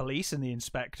 the police and the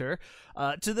inspector,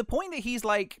 to the point that he's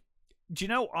like, do you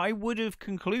know, I would have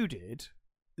concluded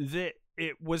that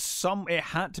it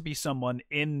had to be someone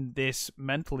in this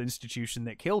mental institution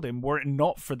that killed him, were it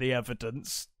not for the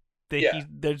evidence that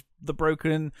there's the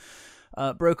broken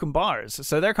bars.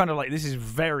 So they're kind of like, this is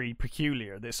very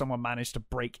peculiar that someone managed to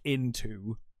break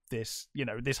into this,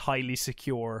 this highly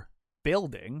secure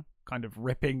building, kind of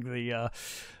ripping the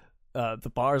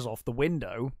bars off the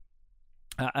window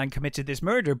and committed this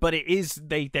murder. But it is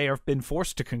they have been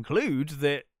forced to conclude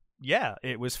that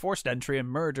it was forced entry and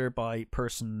murder by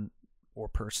person or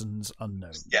persons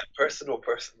unknown. Yeah, person or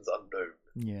persons unknown.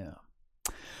 Yeah.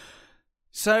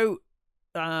 So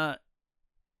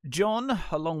John,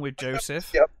 along with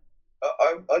Joseph. Yep.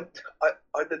 I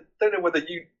don't know whether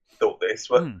you thought this,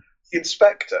 but the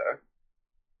inspector.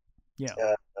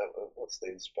 Yeah. What's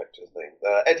the inspector's name?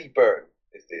 Eddie Byrne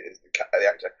is the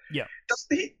actor. Yeah.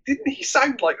 Didn't he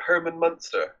sound like Herman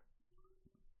Munster?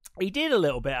 He did a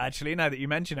little bit, actually, now that you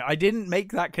mention it. I didn't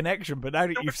make that connection, but now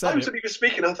that you've said it. When he was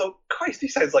speaking, I thought, Christ, he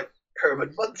sounds like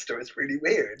Herman Munster. It's really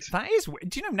weird. That is weird.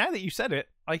 Do you know, now that you said it,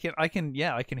 I can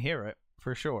hear it,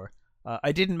 for sure.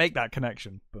 I didn't make that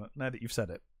connection, but now that you've said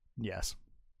it, yes.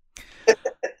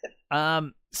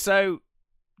 So,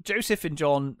 Joseph and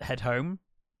John head home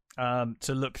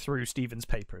to look through Stephen's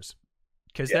papers.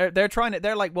 Because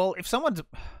they're like, well, if someone's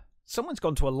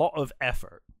gone to a lot of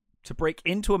effort to break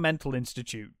into a mental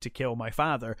institute to kill my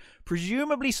father,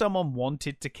 presumably someone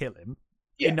wanted to kill him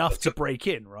enough to break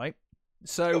in, right?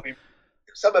 So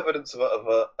some evidence of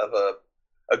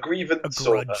a grievance, a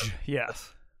grudge,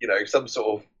 yes. Some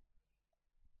sort of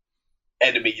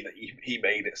enemy that he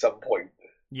made at some point.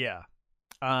 Yeah.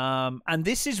 And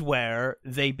this is where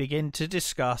they begin to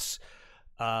discuss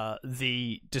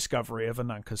the discovery of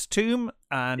Ananka's tomb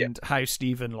and how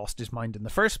Stephen lost his mind in the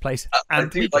first place. And I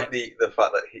do like the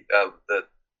fact that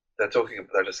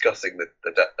they're discussing the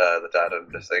dad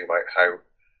and just saying about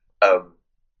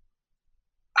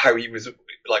how he was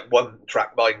like one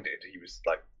track minded. He was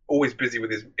like always busy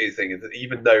with his thing, and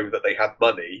even though that they had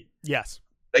money, yes,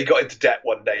 they got into debt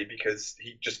one day because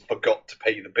he just forgot to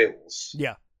pay the bills.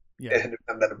 Yeah. And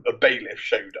then a bailiff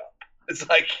showed up. It's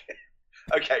like,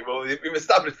 okay, well, we've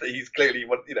established that he's clearly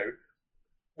one.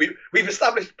 We've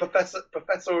established professor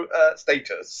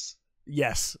status.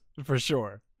 Yes, for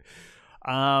sure.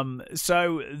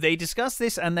 So they discuss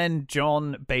this, and then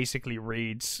John basically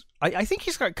reads. I think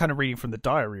he's kind of reading from the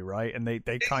diary, right? And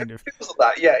they kind of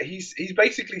that. Yeah, he's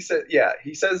basically said. Yeah,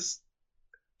 he says,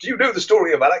 "Do you know the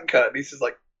story of Ananka?" And he says,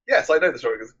 "Like, yes, I know the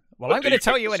story." Well, I'm going to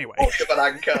tell you anyway. Story of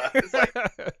Ananka. It's like,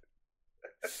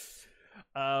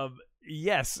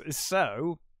 Yes,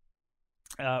 so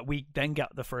we then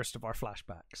get the first of our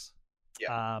flashbacks.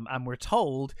 Yeah. And we're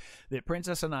told that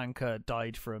Princess Ananka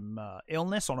died from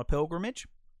illness on a pilgrimage,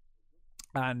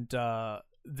 and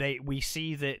we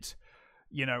see that,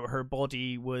 you know, her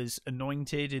body was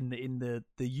anointed in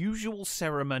the usual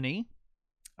ceremony,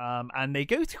 and they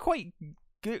go to quite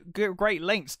great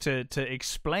lengths to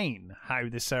explain how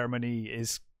this ceremony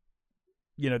is,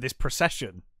 you know, this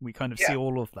procession. We kind of see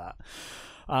all of that.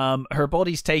 Her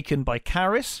body's taken by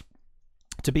Karis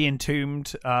to be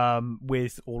entombed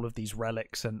with all of these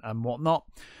relics and whatnot,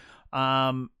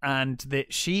 and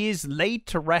that she is laid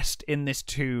to rest in this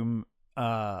tomb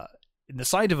in the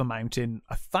side of a mountain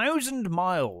 1,000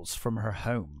 miles from her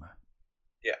home.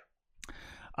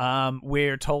 Yeah.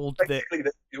 We're told that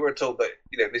you were told that,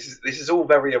 you know, this is all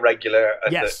very irregular,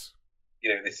 and that, you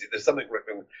know, there's something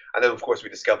wrong. And then of course we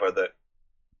discover that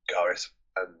Karis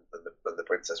and the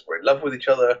princess were in love with each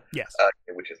other. Yes.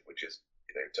 Which is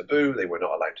you know, taboo. They were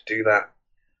not allowed to do that.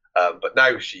 But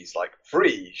now she's like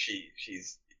free.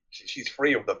 She's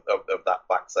free of that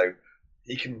fact. So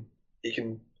he can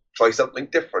try something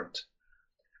different.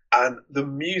 And the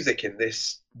music in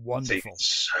this wonderful,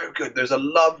 is so good. There's a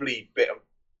lovely bit of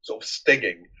sort of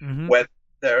stinging when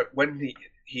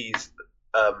he's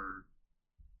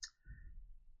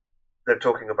they're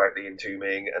talking about the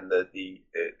entombing and the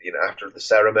you know, after the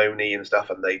ceremony and stuff,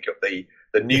 and they got the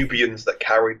Nubians that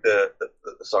carried the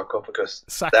sarcophagus,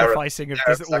 sacrificing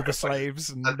all the slaves,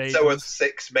 and so are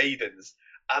 6 maidens.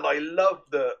 And I love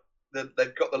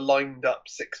they've got the lined up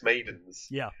 6 maidens.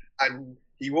 Yeah. And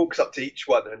he walks up to each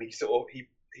one, and he sort of he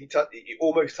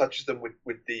almost touches them with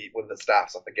one of the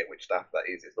staffs. I forget which staff that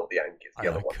is. It's not the Ankh, it's the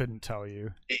other one. I couldn't tell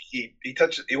you. He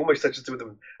almost touches with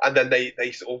them, and then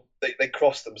they sort of they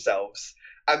cross themselves,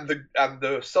 and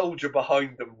the soldier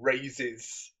behind them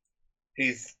raises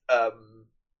his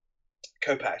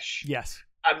khopesh. Yes.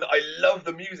 And I love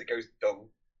the music goes dung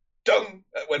dung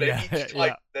when each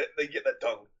time they get that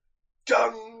dung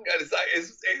dung, and it's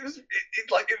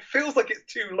like, it feels like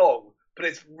it's too long, but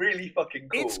it's really fucking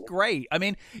cool. It's great. I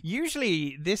mean,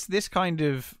 usually this kind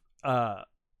of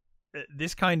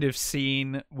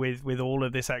scene with all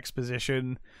of this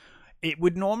exposition, it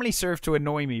would normally serve to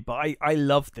annoy me, but I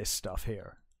love this stuff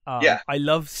here. I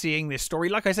love seeing this story.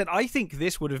 Like I said, I think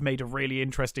this would have made a really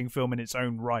interesting film in its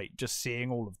own right, just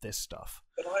seeing all of this stuff.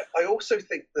 But I also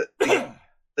think that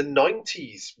the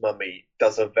 90s Mummy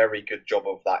does a very good job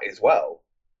of that as well.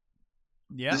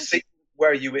 Yeah. The scene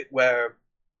where you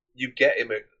get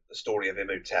the story of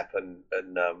Imhotep and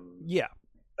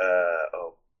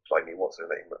blimey, what's her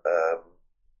name?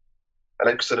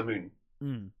 Ankhsenamun.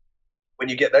 When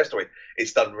you get their story,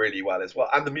 it's done really well as well,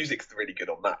 and the music's really good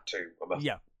on that too. I must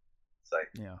say.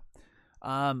 Yeah.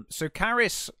 So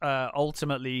Karis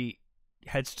ultimately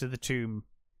heads to the tomb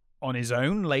on his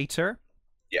own later,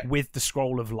 with the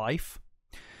Scroll of Life.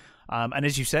 And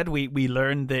as you said, we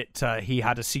learned that he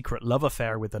had a secret love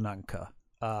affair with Ananka.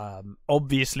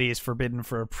 Obviously, it's forbidden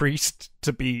for a priest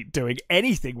to be doing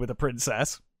anything with a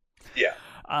princess. Yeah.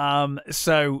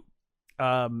 So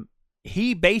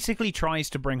he basically tries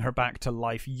to bring her back to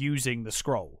life using the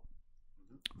scroll,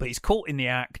 but he's caught in the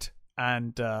act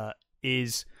and not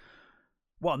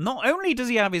only does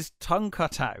he have his tongue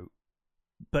cut out,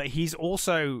 but he's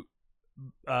also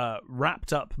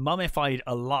wrapped up, mummified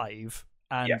alive,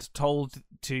 and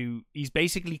he's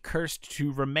basically cursed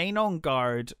to remain on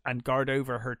guard and guard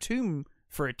over her tomb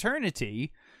for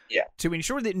eternity, to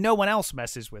ensure that no one else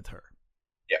messes with her.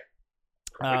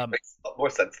 Which makes a lot more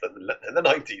sense than the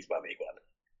 90s Mummy one.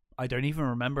 I don't even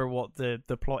remember what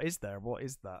the plot is there. What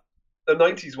is that? The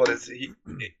 90s one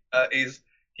is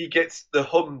he gets the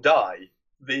Humdai,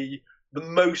 the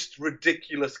most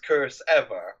ridiculous curse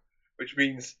ever, which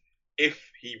means if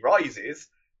he rises,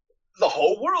 the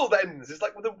whole world ends. It's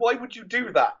like, well, then why would you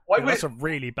do that? That's a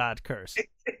really bad curse.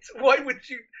 Why would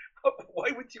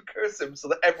you curse him so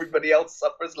that everybody else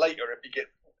suffers later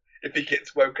if he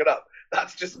gets woken up?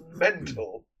 That's just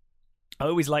mental. I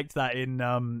always liked that in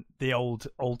the old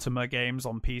Ultima games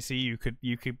on PC.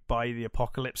 You could buy the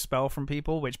apocalypse spell from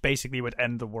people, which basically would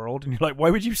end the world. And you're like, why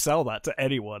would you sell that to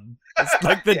anyone? It's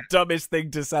like the dumbest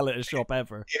thing to sell at a shop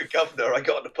ever. Here, governor, I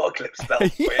got an apocalypse spell.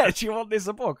 Do you want this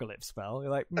apocalypse spell? You're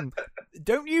like,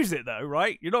 don't use it though,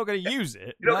 right? You're not going to use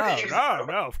it. No,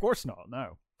 of course not.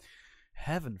 No,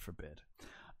 heaven forbid.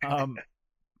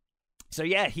 So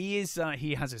yeah, he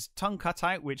has his tongue cut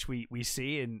out, which we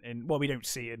see in we don't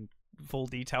see in full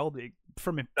detail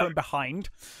from behind.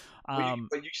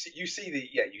 But you see the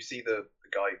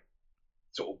guy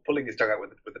sort of pulling his tongue out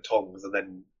with the tongs, and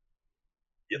then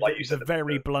like you the said,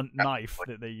 very blunt knife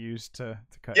that they used to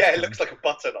cut. Yeah, it looks like a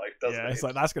butter knife, doesn't it? Yeah, it's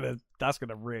like that's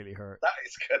gonna really hurt. That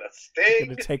is gonna sting. It's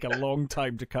gonna take a long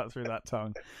time to cut through that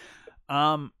tongue.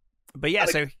 But yeah,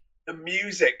 so the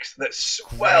music that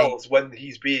swells when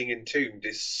he's being entombed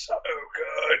is so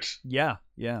good. Yeah,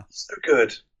 so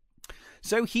good.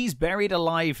 So he's buried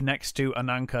alive next to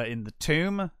Ananka in the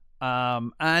tomb,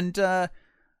 and I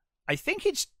think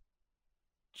it's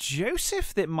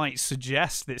Joseph that might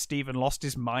suggest that Stephen lost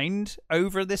his mind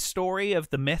over this story of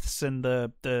the myths and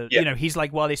the he's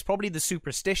like, well, it's probably the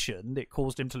superstition that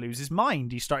caused him to lose his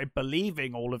mind. He started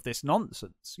believing all of this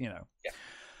nonsense,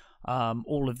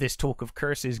 all of this talk of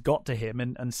curses got to him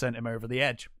and sent him over the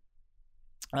edge.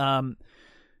 And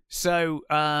this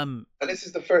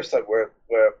is the first time where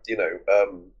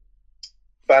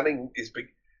Fanning is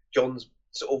John's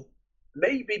sort of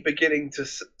maybe beginning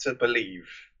to believe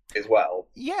as well.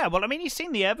 Yeah, well, I mean, he's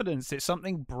seen the evidence that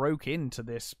something broke into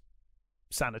this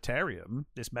sanitarium,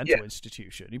 this mental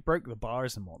institution. He broke the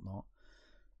bars and whatnot.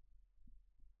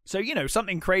 So,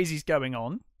 something crazy's going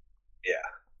on. Yeah.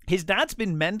 His dad's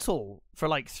been mental for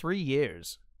like 3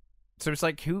 years. So it's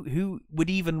like, who would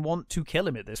even want to kill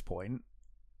him at this point?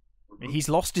 Mm-hmm. He's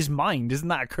lost his mind. Isn't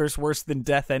that a curse worse than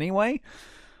death anyway?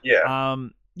 Yeah.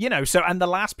 So, and the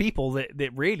last people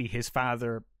that really his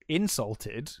father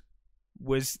insulted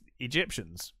was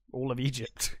Egyptians, all of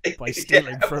Egypt, by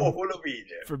stealing from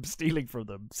stealing from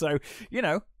them. So,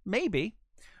 maybe.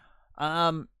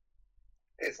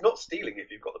 It's not stealing if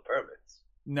you've got the permits.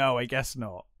 No, I guess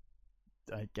not.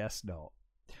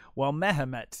 Well,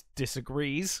 Mehemet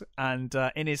disagrees, and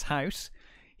in his house,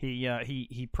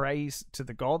 he prays to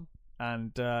the god,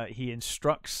 and he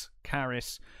instructs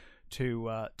Karis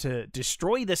to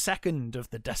destroy the second of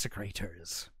the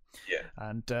desecrators. Yeah.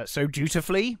 And so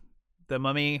dutifully, the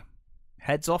mummy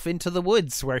heads off into the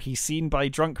woods, where he's seen by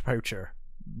Drunk Poacher,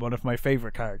 one of my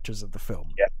favorite characters of the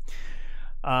film. Yeah.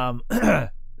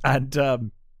 And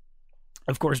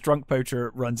of course, Drunk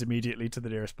Poacher runs immediately to the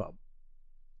nearest pub.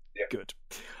 Yeah. Good.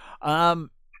 And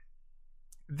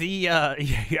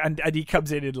he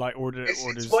comes in and like orders.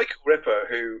 It's Michael Ripper,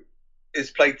 who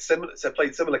is played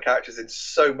similar characters in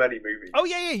so many movies. Oh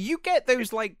yeah. You get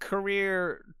those like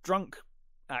career drunk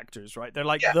actors, right? They're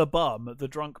like the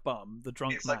drunk man.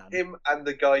 It's like him and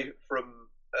the guy from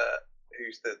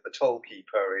who's the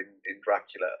tollkeeper in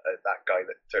Dracula. That guy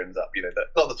that turns up,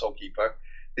 not the tollkeeper,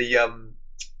 the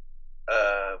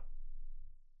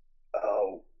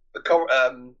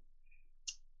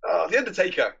the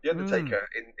Undertaker. The Undertaker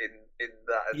in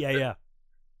that. Yeah.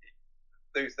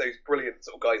 Those brilliant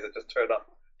sort of guys that just turn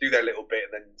up, do their little bit,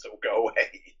 and then sort of go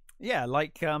away. Yeah,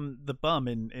 like the bum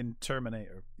in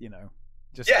Terminator.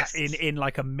 Just in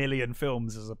like a million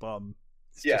films as a bum.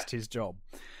 It's just his job.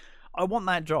 I want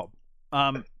that job.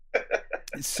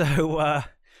 So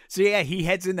he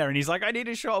heads in there and he's like, I need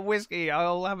a shot of whiskey.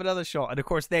 I'll have another shot. And of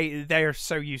course they are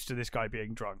so used to this guy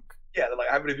being drunk. Yeah, they're like,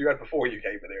 how many have you had before you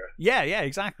came in here? Yeah,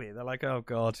 exactly. They're like, oh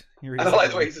god. And I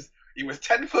like the way he says, he was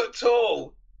 10 foot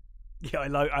tall. Yeah,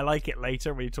 I like it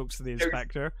later when he talks to the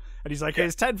inspector, and he's like,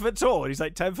 "He's 10 foot tall," and he's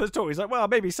like, 10 foot tall. He's like, "Well,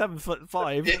 maybe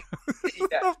 7'5".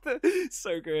 Yeah.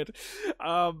 So good.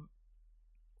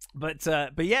 But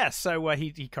yeah. So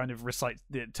he kind of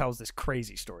tells this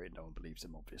crazy story, and no one believes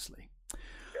him, obviously.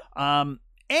 Yeah.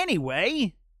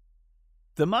 Anyway,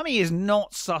 the mummy is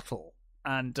not subtle,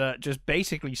 and just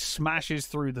basically smashes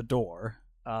through the door.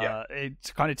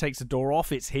 It kind of takes the door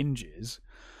off its hinges.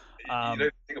 You know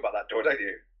the thing about that door, don't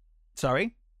you?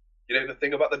 Sorry? You know the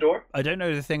thing about the door? I don't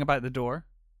know the thing about the door.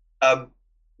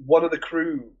 One of the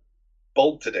crew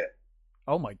bolted it.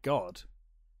 Oh my god.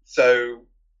 So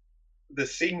the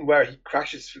scene where he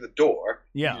crashes through the door,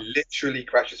 he literally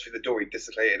crashes through the door, he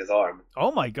dislocated his arm.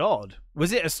 Oh my god.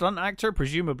 Was it a stunt actor?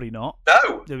 Presumably not.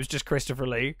 No. It was just Christopher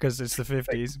Lee, because it's the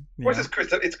 50s. Of course,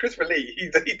 it's Christopher Lee. He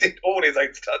did all his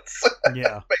own stunts.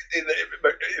 Yeah.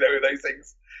 Those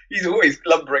things. He's always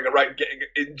lumbering around getting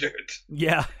injured.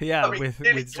 Yeah. I mean,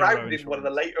 with drowned in one of the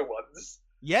later ones.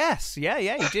 Yes, he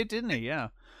did, didn't he? Yeah.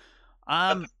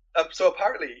 So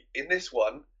apparently, in this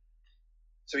one,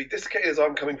 so he dislocated his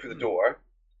arm coming through the door.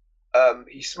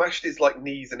 He smashed his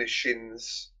knees and his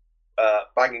shins,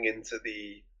 banging into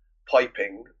the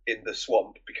piping in the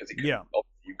swamp because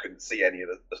obviously you couldn't see any of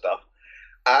the stuff.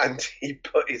 And he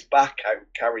put his back out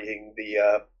carrying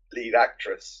the lead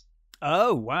actress.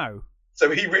 Oh wow! So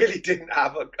he really didn't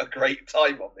have a great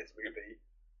time on this movie.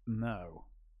 No,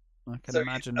 I can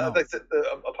imagine not. They said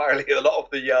apparently a lot of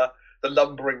the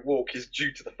lumbering walk is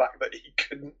due to the fact that he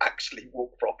couldn't actually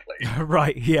walk properly.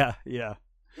 Right, yeah. It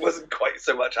wasn't quite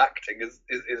so much acting as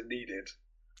needed.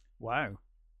 Wow.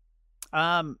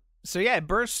 So yeah, it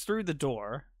bursts through the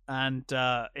door and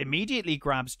immediately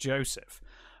grabs Joseph.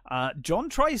 John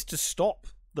tries to stop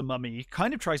the mummy. He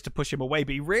kind of tries to push him away,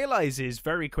 but he realizes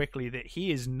very quickly that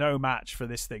he is no match for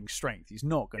this thing's strength. He's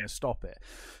not going to stop it.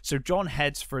 So John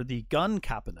heads for the gun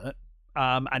cabinet,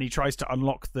 and he tries to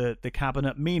unlock the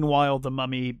cabinet. Meanwhile, the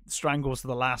mummy strangles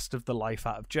the last of the life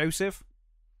out of Joseph.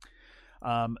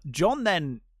 John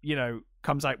then,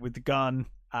 comes out with the gun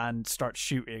and starts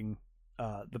shooting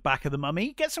the back of the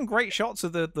mummy. Get some great shots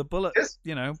of the bullet,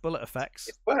 bullet effects.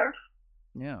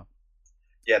 Yeah.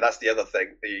 Yeah, that's the other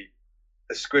thing.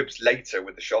 The squibs later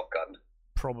with the shotgun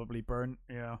probably burnt.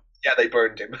 Yeah, they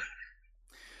burned him.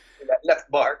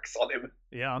 Left marks on him.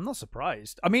 Yeah, I'm not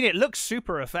surprised. I mean, it looks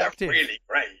super effective. They're really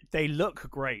great. They look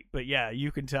great, but yeah,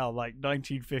 you can tell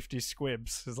 1950s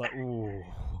squibs is ooh,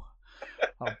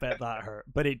 I'll bet that hurt.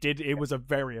 But it was a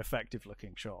very effective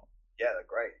looking shot. Yeah, they're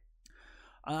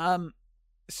great.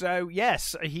 So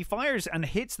yes, he fires and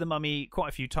hits the mummy quite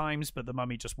a few times, but the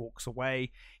mummy just walks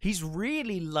away. He's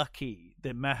really lucky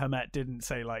that Mehmet didn't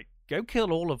say go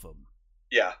kill all of them.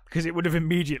 Yeah, because it would have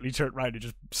immediately turned around and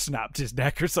just snapped his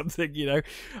neck or something,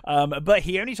 But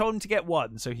he only told him to get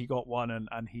one, so he got one,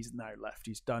 and he's now left.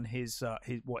 He's done his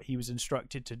what he was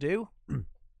instructed to do, and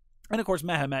of course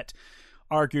Mehmet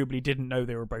arguably didn't know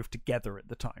they were both together at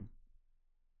the time.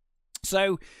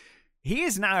 So he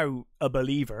is now a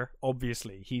believer.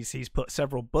 Obviously, he's put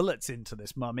several bullets into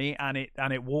this mummy, and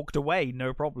it walked away,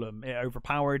 no problem. It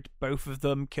overpowered both of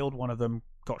them, killed one of them,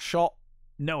 got shot,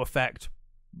 no effect,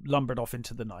 lumbered off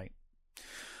into the night.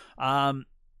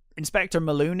 Inspector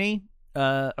Maloney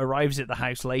arrives at the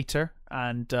house later,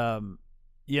 and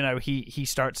he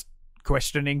starts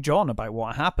questioning John about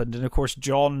what happened, and of course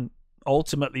John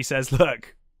ultimately says,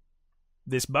 "Look,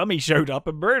 this mummy showed up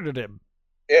and murdered him."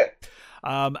 Yeah.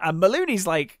 And Maloney's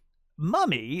like,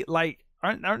 "Mummy?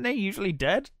 Aren't they usually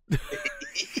dead?"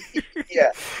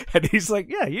 Yeah. And he's like,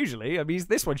 "Yeah, usually. I mean,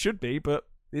 this one should be, but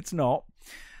it's not."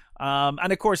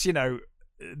 And of course,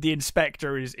 the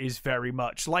inspector is very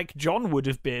much like John would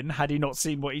have been had he not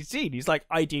seen what he'd seen. He's like,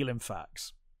 "I deal in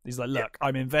facts." He's like, "Look,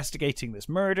 I'm investigating this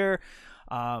murder."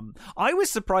 I was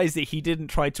surprised that he didn't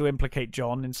try to implicate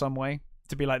John in some way,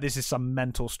 to be like, "This is some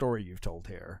mental story you've told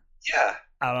here." Yeah.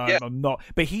 And I'm not,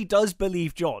 but he does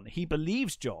believe John. He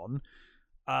believes John,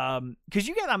 because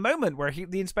you get that moment where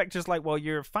the inspector's like, "Well,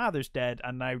 your father's dead,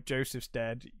 and now Joseph's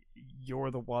dead.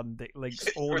 You're the one that links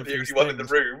all of these things. You're the only one in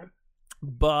the room,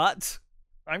 but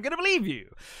I'm going to believe you."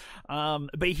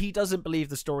 But he doesn't believe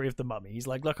the story of the mummy. He's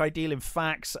like, "Look, I deal in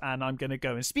facts, and I'm going to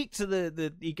go and speak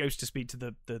to he goes to speak to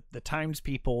the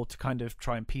townspeople to kind of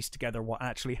try and piece together what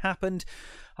actually happened,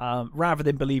 rather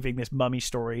than believing this mummy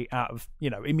story out of,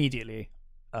 immediately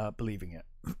believing it."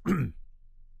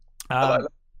 I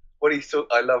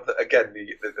love that again,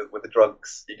 with the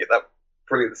drunks, you get that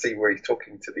brilliant scene where he's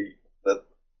talking to the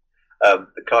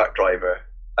cart driver,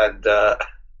 and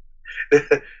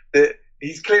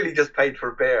he's clearly just paid for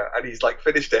a beer, and he's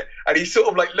finished it, and he's sort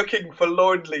of looking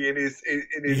forlornly in his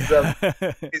his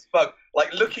mug,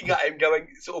 looking at him, going,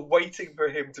 sort of waiting for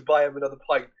him to buy him another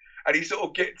pint, and he sort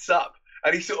of gets up,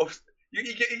 and he sort of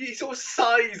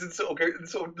sighs and sort of goes and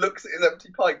sort of looks at his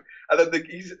empty pint, and then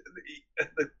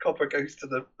the copper goes to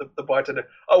the bartender,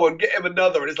 "Oh, and get him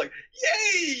another," and it's like,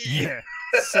 yay! Yeah,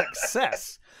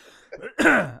 success.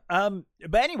 But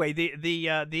anyway,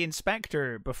 the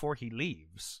inspector, before he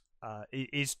leaves,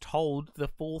 is told the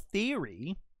full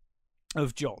theory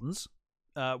of John's,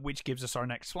 which gives us our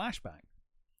next flashback.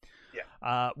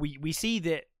 Yeah. We see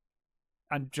that,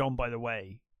 and John, by the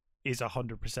way, is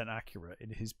 100% accurate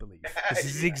in his belief. This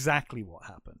is exactly what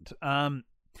happened.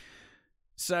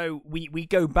 So we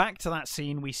go back to that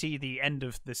scene. We see the end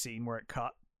of the scene where it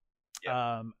cut,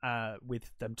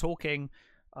 with them talking,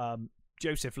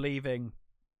 Joseph leaving,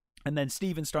 and then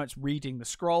Stephen starts reading the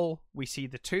scroll. We see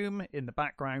the tomb in the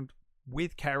background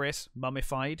with Keris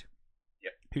mummified,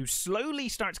 who slowly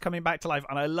starts coming back to life.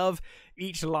 And I love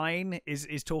each line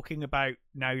is talking about,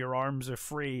 now your arms are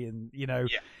free, and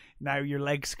now your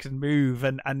legs can move,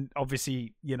 and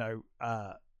obviously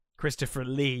Christopher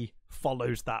Lee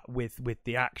follows that with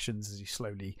the actions as he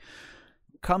slowly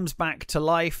comes back to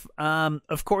life.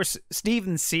 Of course,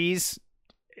 Stephen sees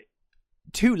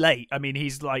too late. I mean,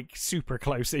 he's super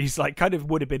close. He's kind of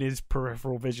would have been his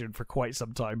peripheral vision for quite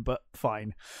some time, but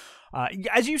fine.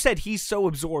 As you said, he's so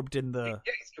absorbed in the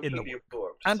he's completely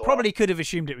absorbed, and probably could have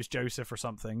assumed it was Joseph or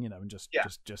something, and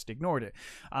just ignored it.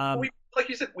 Like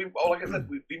you said, we've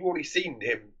already seen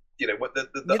him.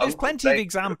 There's plenty of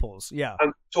examples. Yeah,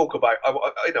 and talk about. I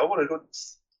want to go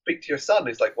speak to your son.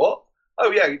 It's like, what?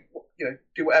 Oh yeah,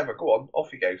 do whatever. Go on,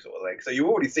 off you go, sort of thing. So you've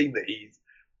already seen that he's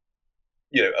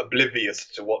oblivious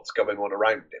to what's going on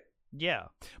around him. Yeah.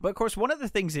 But of course, one of the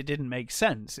things that didn't make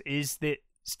sense is that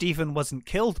Stephen wasn't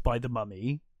killed by the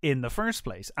mummy in the first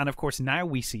place. And of course, now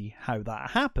we see how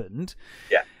that happened.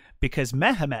 Yeah. Because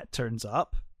Mehmet turns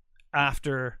up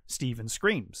after Stephen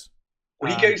screams.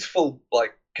 Well, he goes full,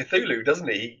 like, Cthulhu, doesn't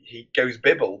he? He goes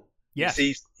Bibble. Yeah.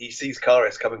 He sees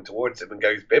Karis coming towards him and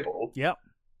goes Bibble. Yep.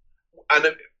 And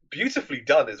beautifully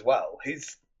done as well.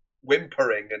 His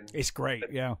whimpering and it's great,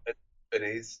 yeah. And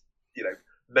his,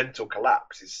 mental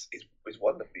collapse is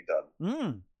wonderfully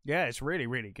done. Yeah, it's really,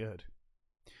 really good.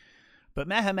 But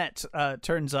Mehmet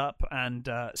turns up and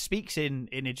speaks in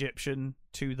Egyptian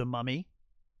to the mummy.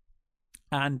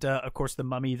 And, of course, the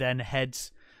mummy then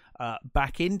heads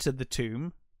back into the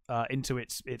tomb, into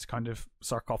its kind of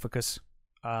sarcophagus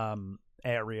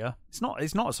area. It's not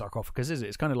a sarcophagus, is it?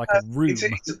 It's kind of like a room.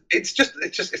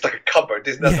 It's like a cupboard,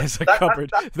 isn't it? Yeah, it's a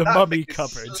cupboard. The mummy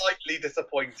cupboard. Slightly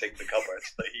disappointing, the cupboard.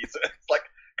 It's like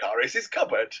Karis'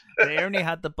 cupboard. They only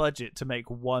had the budget to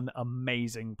make one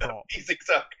amazing prop.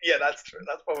 Yeah, that's true.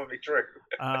 That's probably true.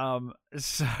 And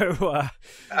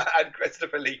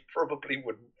Christopher Lee probably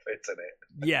wouldn't fit in it.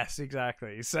 Yes,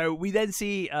 exactly. So we then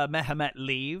see Mehmet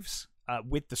leaves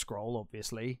with the scroll,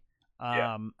 obviously.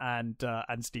 And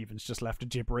Stephen's just left a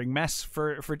gibbering mess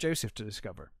for Joseph to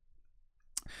discover.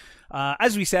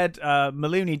 As we said,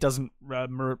 Mulrooney doesn't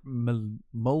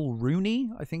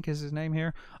Mulrooney, I think is his name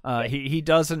here. He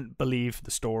doesn't believe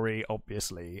the story,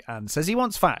 obviously, and says he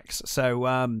wants facts.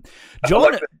 So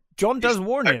John does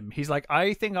warn him. He's like,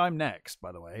 I think I'm next,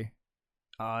 by the way.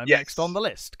 I'm next on the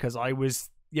list because I was,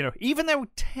 even though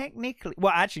technically,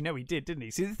 well, actually, no, he did, didn't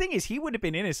he? See, the thing is, he would have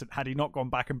been innocent had he not gone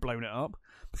back and blown it up.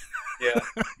 Yeah,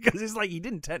 because it's like he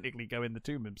didn't technically go in the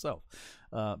tomb himself,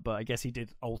 but I guess he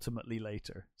did ultimately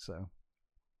later. So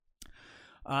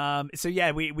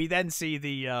yeah, we then see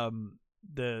the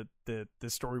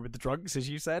story with the drugs, as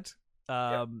you said.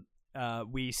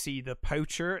 We see the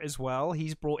poacher as well.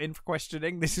 He's brought in for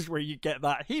questioning. This is where you get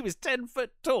that he was 10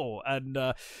 foot tall, and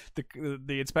the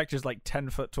inspector's like 10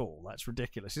 foot tall. That's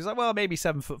ridiculous. He's like, well, maybe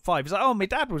 7'5". He's like, oh, my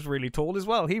dad was really tall as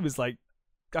well. He was like,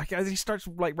 he starts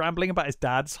like rambling about his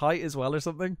dad's height as well or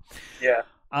something. Yeah.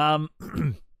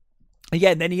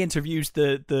 Yeah, and then he interviews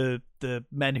the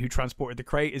men who transported the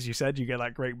crate. As you said, you get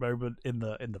that great moment in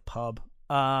the pub.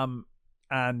 And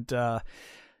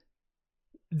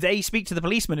they speak to the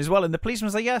policeman as well, and the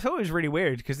policeman's like, yeah, I thought it was really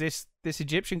weird because this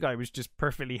Egyptian guy was just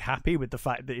perfectly happy with the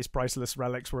fact that his priceless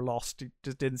relics were lost. He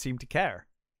just didn't seem to care.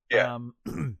 Yeah.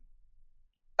 And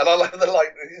I like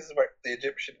this is about the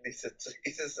Egyptian. He says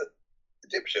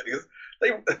Egyptian because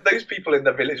those people in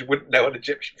the village wouldn't know an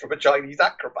Egyptian from a Chinese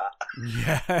acrobat.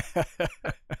 Yeah.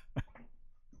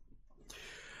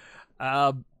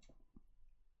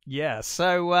 Yeah.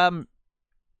 So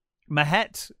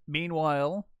Mahet,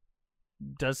 meanwhile,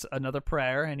 does another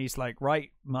prayer, and he's like,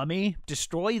 right, mummy,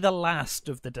 destroy the last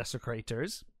of the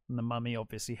desecrators. And the mummy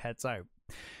obviously heads out.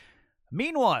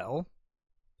 Meanwhile,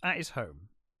 at his home,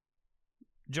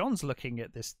 John's looking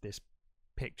at this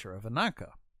picture of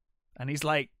Anaka, and he's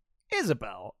like,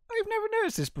 Isabel, I've never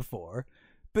noticed this before,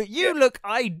 but you look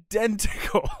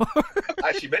identical.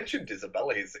 Actually mentioned Isabel,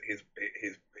 his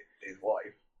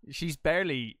wife. She's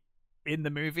barely in the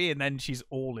movie, and then she's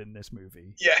all in this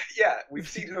movie. Yeah. We've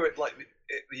seen her at like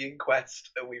the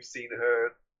inquest, and we've seen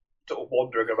her sort of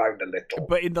wandering around a little.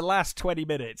 But in the last 20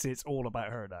 minutes, it's all about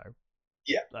her now.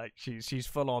 Yeah, like she's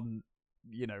full on,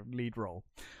 lead role.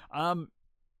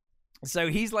 So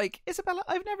he's like, Isabella,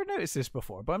 I've never noticed this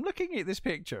before, but I'm looking at this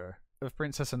picture of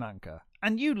Princess Ananka,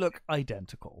 and you look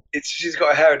identical. She's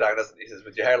got her hair down, doesn't she? He says,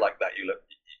 with your hair like that, you look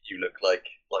like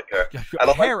her. And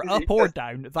hair up or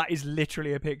down, that is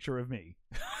literally a picture of me.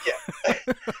 Yeah.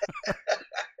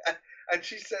 And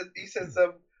he says, in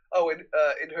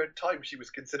her time, she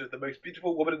was considered the most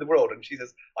beautiful woman in the world, and she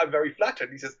says, I'm very flattered.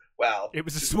 And he says, well, it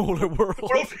was a smaller world.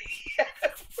 Yeah,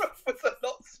 it was a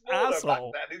lot smaller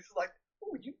Asshole. back then. He's like,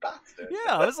 oh, you bastard.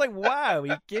 Yeah, I was like, wow,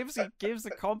 he gives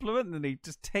the compliment and then he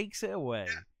just takes it away.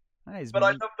 But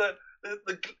I love the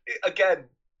again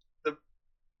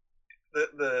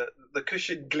the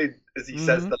cushion glint as he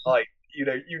says the line.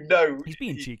 He's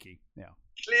being cheeky. Yeah,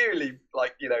 clearly,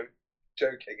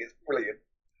 joking. It's brilliant.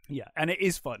 Yeah, and it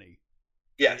is funny.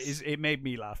 Yes, it made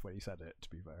me laugh when he said it. To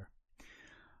be fair,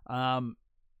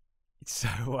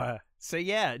 so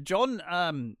yeah, John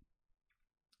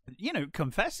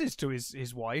confesses to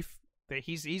his wife that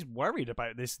he's worried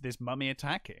about this mummy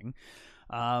attacking,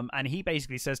 and he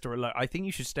basically says to her, look, I think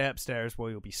you should stay upstairs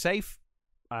where you'll be safe.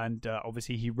 And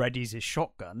obviously he readies his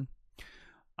shotgun,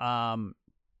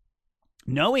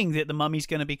 knowing that the mummy's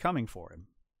going to be coming for him.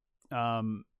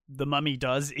 the mummy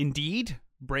does indeed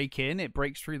break in. It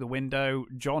breaks through the window.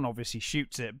 John obviously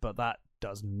shoots it, but that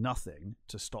does nothing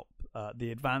to stop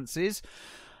the advances.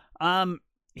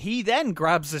 He then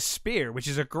grabs a spear, which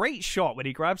is a great shot when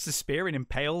he grabs the spear and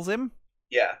impales him.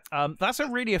 Yeah. That's a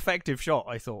really effective shot,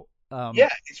 I thought. Yeah,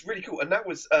 it's really cool. And that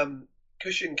was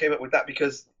Cushing came up with that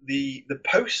because the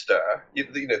poster,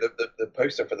 the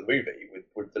poster for the movie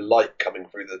with the light coming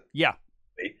through the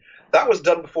movie, that was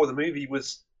done before the movie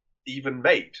was even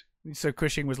made. So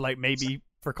Cushing was like, maybe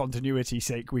for continuity's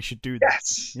sake, we should do that.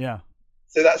 Yes. Yeah.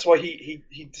 So that's why he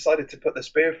decided to put the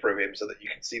spear through him so that you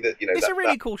can see that, it's a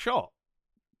really cool shot.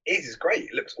 It is great.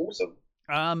 It looks awesome.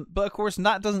 But of course,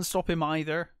 that doesn't stop him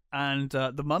either, and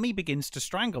the mummy begins to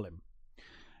strangle him.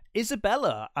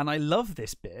 Isabella, and I love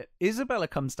this bit, Isabella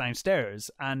comes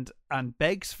downstairs and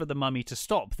begs for the mummy to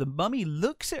stop. The mummy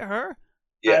looks at her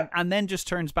and then just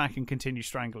turns back and continues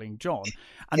strangling John.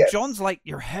 And John's like,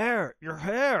 your hair.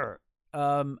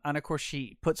 And of course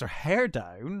she puts her hair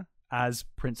down as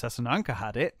Princess Ananka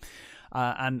had it,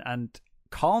 and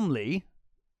calmly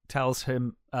tells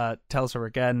her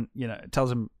again,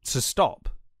 tells him to stop.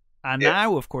 And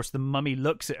now, of course, the mummy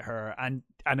looks at her, and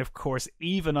of course,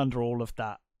 even under all of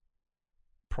that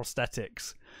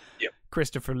prosthetics,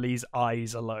 Christopher Lee's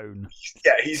eyes alone.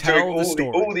 Yeah, he's doing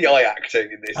all the eye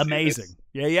acting in this. Amazing.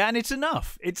 Yeah, and it's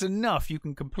enough. It's enough. You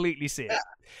can completely see it.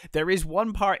 There is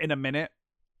one part in a minute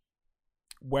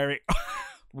where it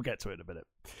we'll get to it in a minute.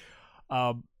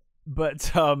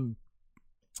 But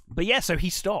yeah, so he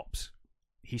stops.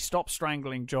 He stops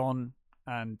strangling John,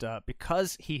 and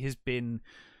because he has been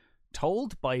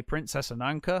told by Princess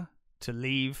Ananka to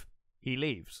leave, he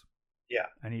leaves. Yeah.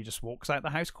 And he just walks out the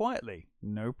house quietly.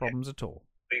 No problems at all.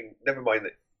 I mean, never mind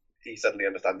that he suddenly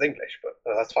understands English, but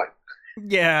that's fine.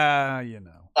 Yeah,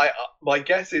 my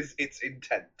guess is it's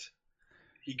intent.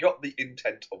 He got the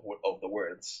intent of the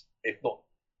words, if not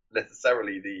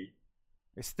necessarily the...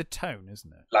 It's the tone,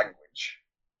 isn't it? Language.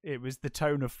 It was the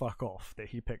tone of fuck off that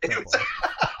he picked up on.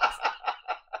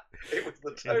 It was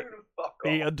the tone of fuck off.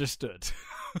 He understood.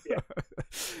 Yeah.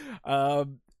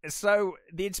 So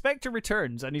the inspector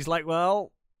returns and he's like,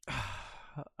 well,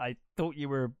 I thought you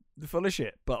were full of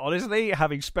shit, but honestly,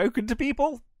 having spoken to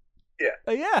people,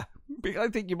 I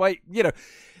think you might,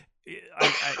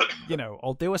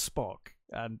 I'll do a Spock,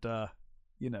 and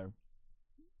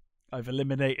I've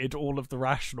eliminated all of the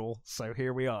rational, so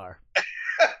here we are.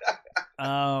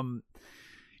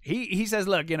 He says,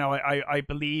 look, I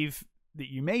believe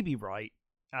that you may be right,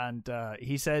 and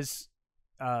he says,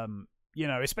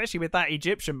 especially with that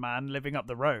Egyptian man living up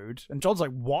the road. And John's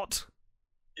like, what?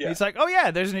 Yeah. He's like, oh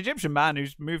yeah, there's an Egyptian man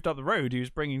who's moved up the road who's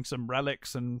bringing some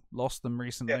relics and lost them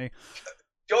recently. Yeah.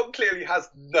 John clearly has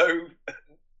no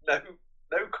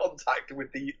contact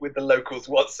with the locals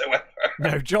whatsoever.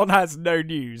 No, John has no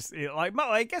news.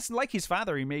 I guess like his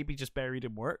father, he may be just buried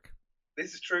in work.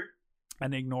 This is true.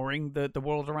 And ignoring the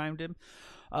world around him.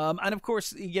 And of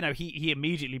course, he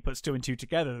immediately puts two and two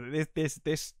together.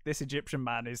 This Egyptian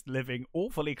man is living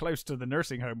awfully close to the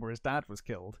nursing home where his dad was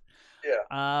killed.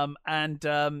 Yeah.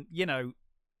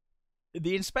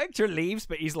 The inspector leaves,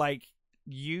 but he's like,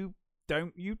 you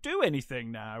do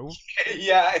anything now.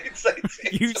 Yeah, it's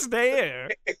you stay here.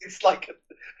 It's like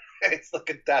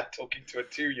a dad talking to a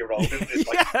 2-year-old, isn't it?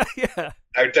 Like, yeah.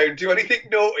 Now don't do anything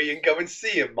naughty and go and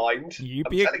see him, mind. I'm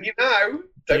telling you now,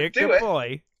 don't do it.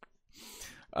 Boy.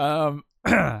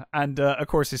 And of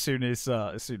course, as soon as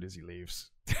he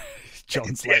leaves,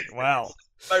 John's like, "Well,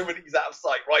 the moment he's out of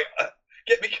sight, right?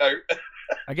 Get me coat."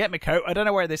 I get my coat. I don't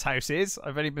know where this house is.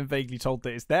 I've only been vaguely told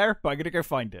that it's there, but I'm gonna go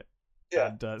find it.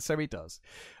 Yeah. And so he does.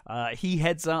 He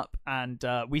heads up, and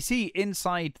we see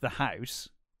inside the house.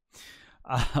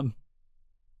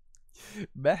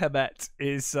 Mehmet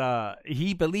is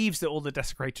he believes that all the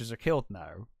desecrators are killed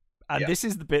now. And this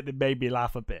is the bit that made me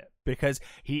laugh a bit, because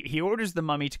he orders the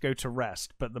mummy to go to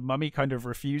rest, but the mummy kind of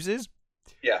refuses.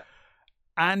 Yeah.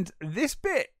 And this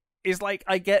bit is like,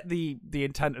 I get the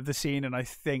intent of the scene, and I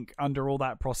think under all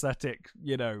that prosthetic,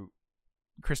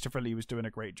 Christopher Lee was doing a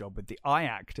great job with the eye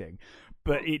acting,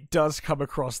 but it does come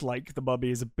across like the mummy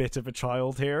is a bit of a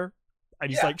child here, and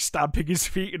he's like stamping his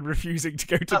feet and refusing to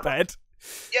go to bed.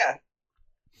 Yeah.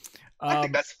 I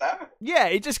think that's fair. Yeah,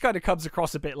 it just kind of comes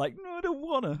across a bit like, no, I don't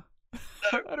want to.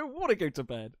 No. I don't want to go to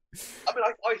bed. I mean,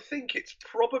 I think it's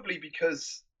probably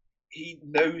because he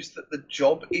knows that the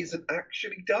job isn't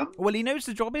actually done. Well, he knows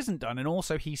the job isn't done, and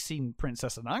also he's seen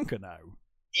Princess Ananka now.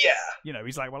 Yeah.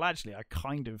 He's like, well, actually, I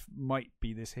kind of might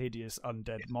be this hideous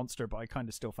undead monster, but I kind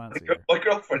of still fancy her. My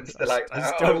girlfriend's still like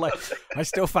that. I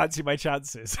still fancy my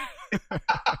chances.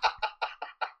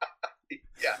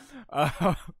 Yeah.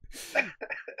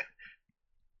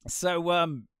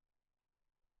 So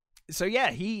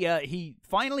yeah, he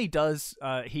finally does.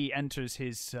 He enters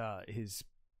his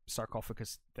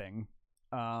sarcophagus thing,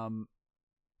 and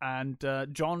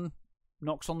John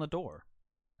knocks on the door,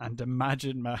 and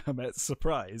imagine Mahomet's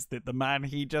surprise that the man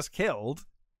he just killed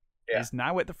is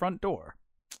now at the front door.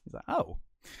 He's like, oh.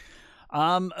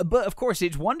 But of course,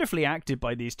 it's wonderfully acted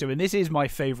by these two, and this is my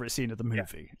favorite scene of the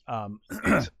movie.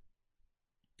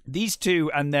 These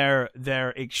two and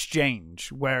their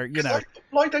exchange, where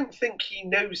I don't think he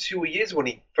knows who he is when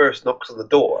he first knocks on the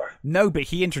door. No, but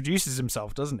he introduces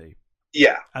himself, doesn't he?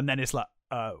 Yeah, and then it's like,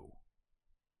 oh.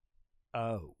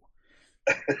 And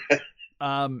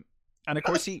of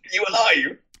course you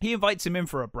alive? He invites him in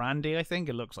for a brandy. I think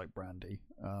it looks like brandy.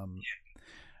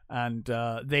 And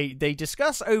they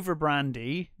discuss over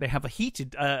brandy. They have a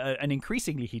heated, an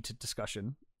increasingly heated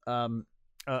discussion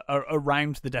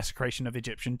around the desecration of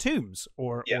Egyptian tombs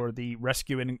or the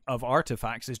rescuing of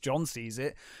artifacts, as John sees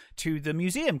it, to the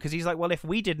museum. Because he's like, well, if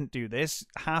we didn't do this,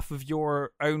 half of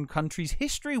your own country's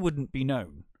history wouldn't be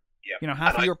known. Yeah.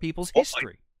 Half of your people's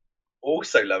history. I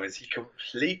also love is he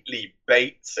completely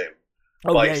baits him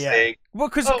by saying, well,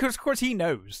 because of course he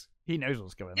knows. He knows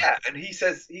what's going on. Yeah, and he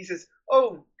says,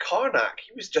 "Oh, Karnak,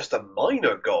 he was just a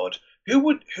minor god. Who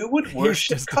would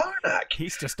worship Karnak?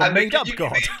 He's just a made-up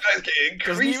god. These guys get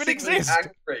increasingly even exist.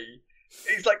 angry.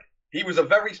 He's like, he was a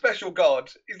very special god.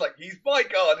 He's like, he's my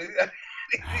god.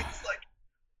 It's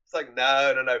like,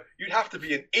 no. You'd have to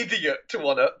be an idiot to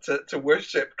want to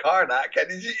worship Karnak,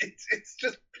 and it's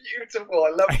just beautiful.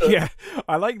 I love that. Yeah,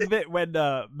 I like the bit when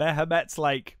Mehemet's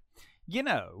like,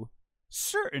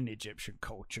 certain Egyptian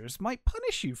cultures might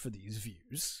punish you for these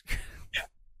views.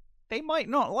 They might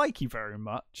not like you very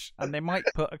much, and they might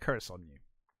put a curse on you.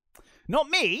 Not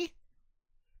me,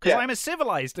 because I'm a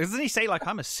civilized. Doesn't he say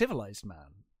I'm a civilized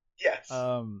man? Yes.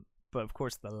 But of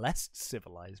course, the less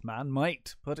civilized man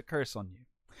might put a curse on you.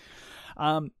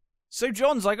 So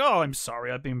John's like, oh, I'm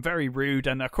sorry, I've been very rude,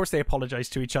 and of course they apologize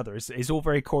to each other. It's all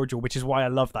very cordial, which is why I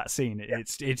love that scene.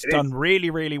 It's done really,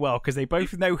 really well, because they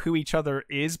both know who each other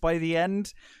is by the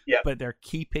end, but they're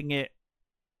keeping it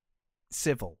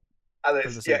civil. And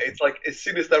it's like as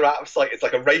soon as they're out of sight, it's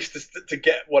like a race to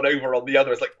get one over on the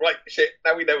other. It's like, right, shit,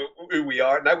 now we know who we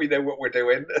are, now we know what we're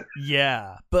doing.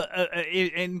 Yeah, but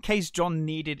in case John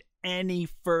needed any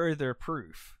further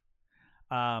proof,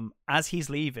 as he's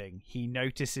leaving, he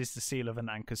notices the seal of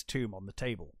Ananka's tomb on the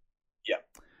table. Yeah.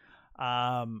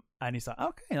 And he's like,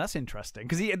 okay, that's interesting.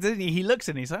 Because he looks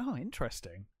and he's like, oh,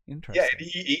 interesting. Yeah,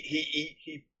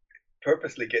 he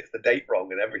purposely gets the date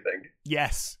wrong and everything.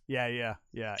 Yes. Yeah.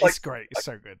 It's great. It's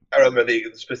so good. I remember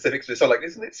the specifics. So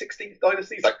isn't it 16th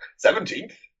dynasty? It's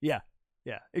 17th. Yeah.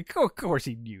 Of course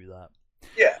he knew that.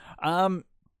 Yeah.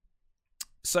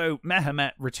 So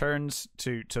Mehemet returns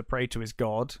to pray to his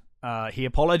god. He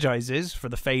apologizes for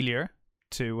the failure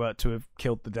to have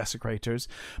killed the desecrators,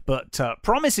 but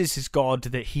promises his god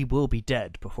that he will be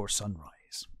dead before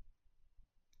sunrise.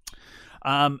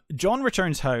 John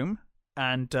returns home,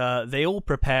 and they all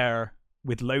prepare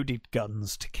with loaded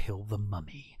guns to kill the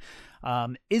mummy.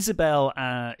 Isabel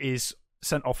is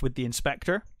sent off with the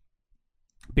inspector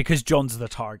because John's the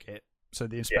target. So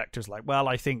the inspector's like, well,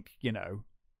 I think,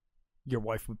 your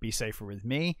wife would be safer with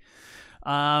me.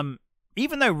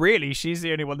 Even though really she's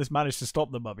the only one that's managed to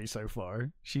stop the mummy so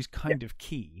far. She's kind of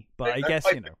key, but I guess,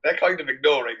 they're kind of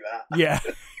ignoring that. Yeah.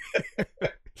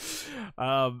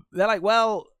 They're like,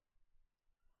 well,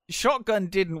 shotgun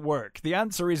didn't work. The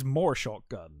answer is more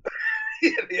shotgun.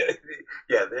 Yeah,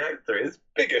 the answer is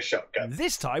bigger shotgun.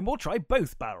 This time we'll try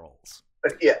both barrels.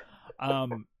 Yeah.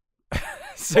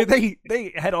 So they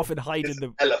head off and hide in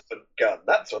the elephant gun.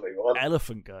 That's what they want.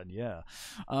 Elephant gun, yeah.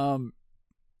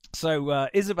 So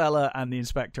Isabella and the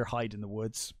inspector hide in the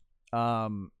woods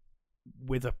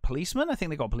with a policeman. I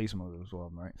think they got a policeman with them as well,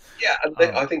 right? Yeah, and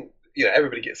I think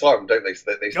everybody gets armed, don't they?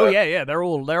 So they oh yeah. They're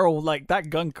all like that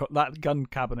gun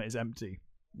cabinet is empty.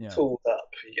 Yeah, tooled up.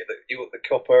 You got the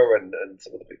copper and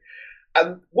some of the things.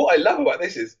 And what I love about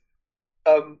this is,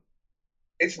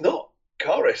 it's not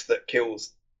Karis that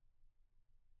kills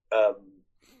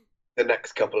the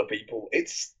next couple of people.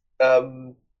 It's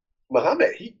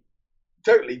Mohammed. He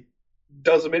totally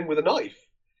does them in with a knife.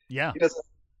 Yeah. He does an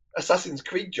Assassin's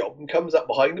Creed job and comes up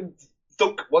behind him,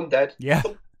 thunk, one dead,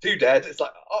 thunk, two dead. It's like,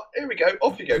 oh, here we go,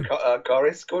 off you go,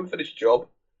 Karis, go and finish the job.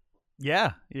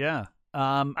 Yeah.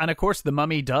 And of course the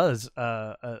mummy does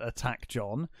attack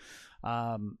John.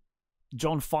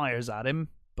 John fires at him,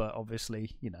 but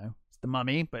obviously, it's the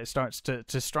mummy, but it starts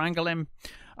to strangle him.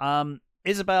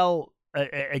 Isabel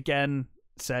again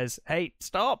says, hey,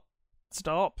 stop.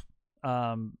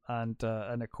 And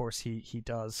of course he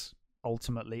does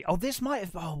ultimately. Oh, this might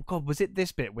have. Oh God, was it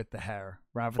this bit with the hair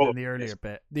rather than the earlier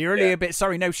bit? The earlier bit.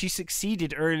 Sorry, no, she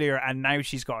succeeded earlier, and now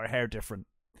she's got her hair different.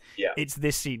 Yeah, it's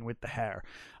this scene with the hair.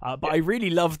 But I really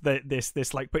love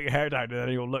this like put your hair down and then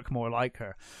you'll look more like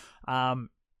her.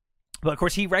 But of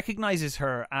course he recognizes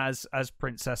her as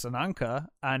Princess Ananka,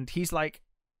 and he's like,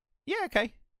 yeah,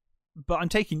 okay, but I'm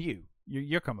taking you.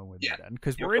 You're coming with me then,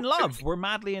 because we're in love. We're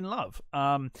madly in love.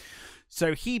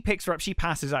 So he picks her up. She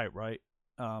passes out, right?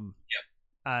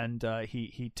 And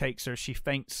he takes her. She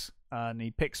faints, and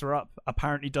he picks her up.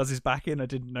 Apparently does his back in. I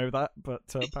didn't know that, but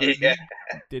apparently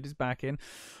did his back in.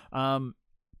 And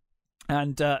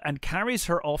carries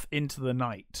her off into the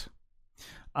night.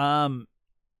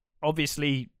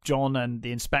 Obviously, John and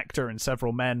the inspector and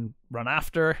several men run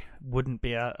after. Wouldn't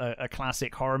be a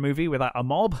classic horror movie without a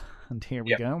mob. And here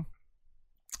we go.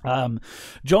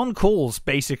 John calls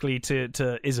basically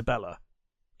to Isabella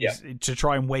to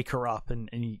try and wake her up, and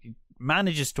he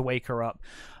manages to wake her up.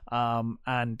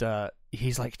 And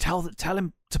he's like, tell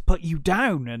him to put you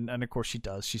down. And of course she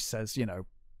does. She says,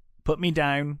 put me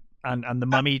down. And the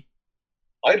mummy...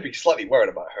 I'd be slightly worried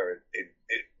about her in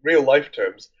real life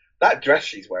terms. That dress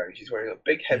she's wearing a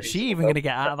big heavy... Is she even going to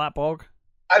get out of that bog?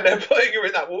 And then putting her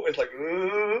in that water is like,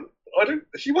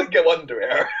 she might go under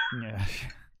here. Yeah.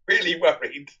 Really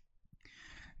worried.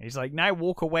 He's like, now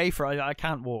walk away I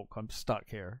can't walk. I'm stuck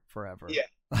here forever. Yeah.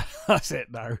 That's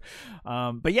it now.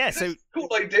 But yeah, so... Cool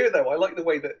idea though. I like the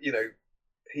way that,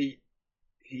 he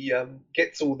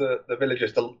gets all the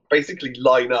villagers to basically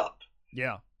line up.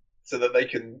 Yeah. So that they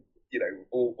can,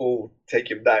 all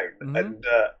take him down. Mm-hmm. And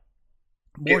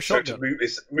get her to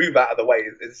move out of the way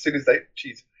as soon as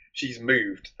she's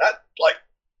moved. That, like,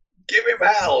 give him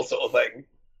hell sort of thing.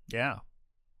 Yeah.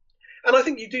 And I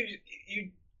think you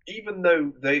even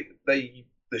though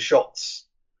the shots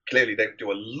clearly don't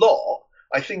do a lot,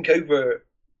 I think over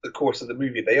the course of the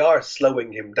movie they are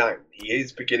slowing him down. He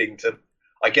is beginning to,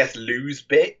 I guess, lose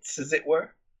bits, as it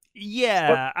were.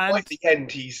 Yeah, but at the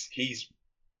end he's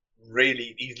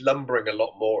lumbering a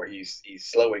lot more. He's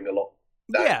slowing a lot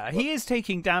down. Yeah, he is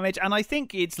taking damage, and I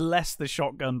think it's less the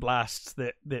shotgun blasts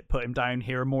that put him down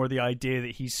here, more the idea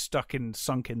that he's sunk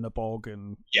in the bog,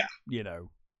 and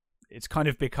it's kind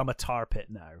of become a tar pit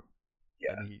now.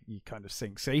 Yeah. And he kind of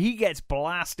sinks. So he gets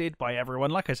blasted by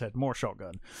everyone. Like I said, more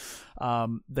shotgun.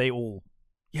 They all...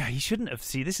 Yeah, he shouldn't have...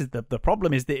 See, this is the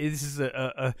problem is that this is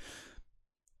a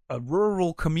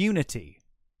rural community.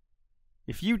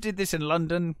 If you did this in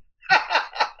London,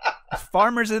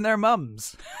 farmers and their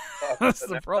mums. That's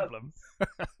the problem.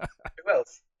 Who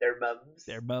else? Their mums.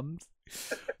 Their mums.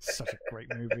 Such a great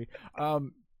movie.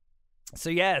 So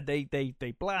yeah,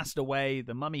 they blast away.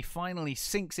 The mummy finally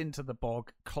sinks into the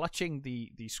bog, clutching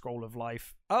the scroll of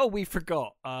life. Oh, we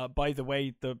forgot. By the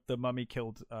way, the mummy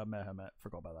killed Mehemet.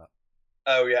 Forgot about that.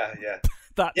 Oh yeah.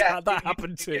 that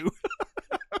happened too.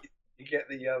 You get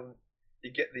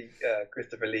the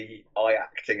Christopher Lee eye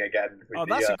acting again.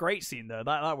 That's a great scene though.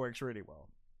 That works really well.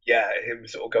 Yeah, him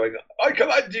sort of going, "I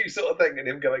command you," sort of thing, and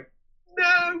him going,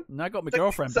 "No." And I got my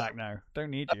girlfriend back now. Don't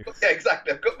need you. Yeah,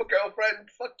 exactly. I've got my girlfriend.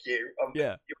 Fuck you.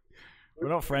 We're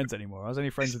not friends anymore. I was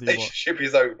only friends with you. The relationship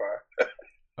is over.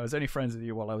 I was only friends with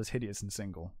you while I was hideous and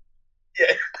single.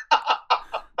 Yeah.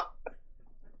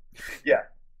 Yeah,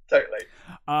 totally.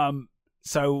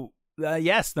 So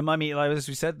yes, the mummy, like as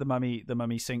we said, the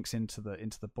mummy sinks into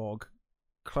the bog,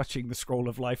 clutching the scroll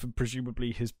of life and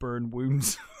presumably his burn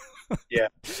wounds. Yeah.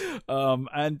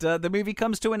 And the movie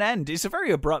comes to an end. It's a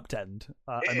very abrupt end,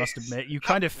 I must admit. You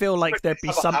kind of feel like there'd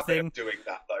be something doing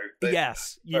that though.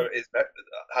 Yes. It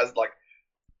has like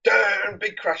damn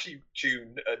big crashy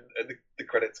tune and the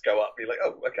credits go up. You're like,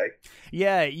 oh, okay.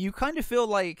 Yeah, you kind of feel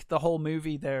like the whole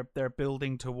movie they're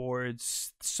building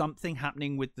towards something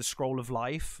happening with the scroll of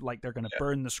life, like they're going to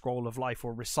burn the scroll of life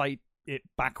or recite it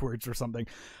backwards or something.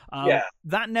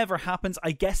 That never happens.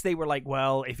 I guess they were like,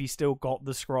 well, if he still got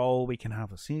the scroll, we can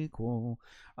have a sequel.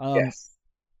 Yes.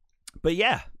 But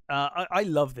yeah, I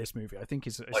love this movie. I think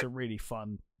it's a really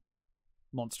fun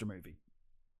monster movie.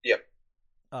 Yep.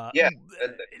 And again,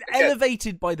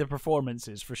 elevated by the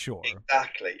performances for sure.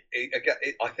 Exactly.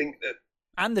 I think that,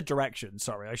 and the direction.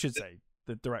 Sorry, I should say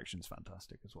the direction's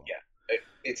fantastic as well. Yeah,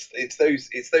 it's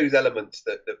those elements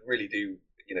that really do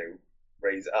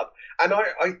raise it up. And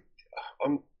I'm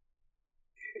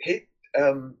hit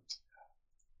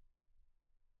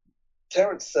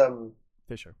Terence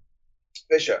Fisher.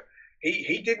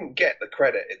 He didn't get the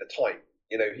credit at the time.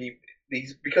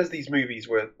 Because these movies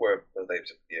were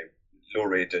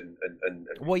lurid and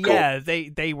well, yeah,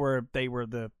 they were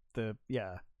the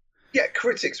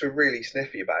critics were really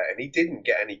sniffy about it, and he didn't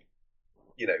get any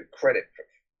credit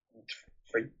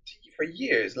for for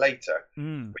years later,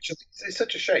 which is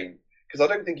such a shame because I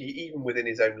don't think even within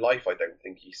his own life, I don't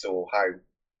think he saw how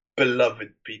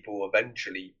beloved people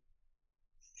eventually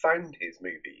found his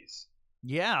movies.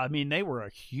 Yeah, I mean, they were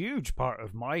a huge part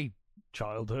of my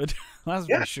childhood, that's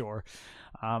for sure.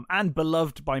 And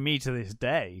beloved by me to this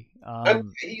day.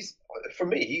 And for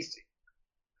me, he's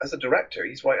as a director,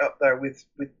 he's right up there with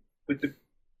the,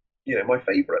 my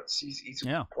favourites. He's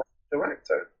a great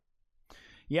director.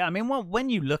 Yeah, I mean, well, when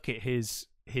you look at his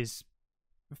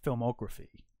filmography,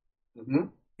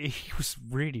 he was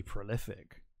really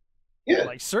prolific. Yeah,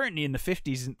 like certainly in the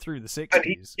 50s and through the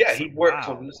 60s. And he worked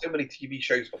on so many TV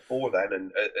shows before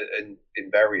then, and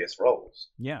in various roles.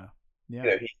 Yeah.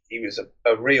 He was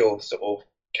a real sort of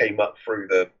came up through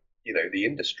the the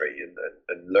industry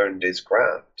and learned his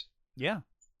craft.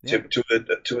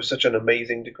 To such an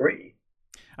amazing degree.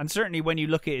 And certainly when you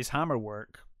look at his Hammer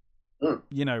work,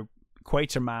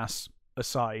 Quatermass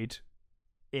aside,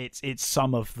 it's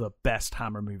some of the best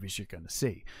Hammer movies you're going to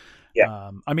see.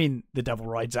 Yeah. I mean, The Devil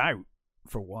Rides Out,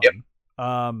 for one. Yep.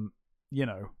 Hound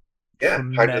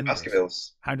of the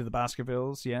Baskervilles. Hound of the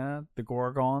Baskervilles, yeah. The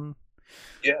Gorgon.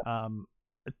 Yeah.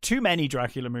 Too many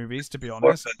Dracula movies, to be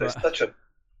honest. The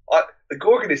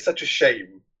Gorgon is such a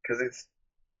shame because it's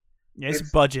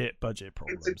budget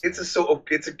problems.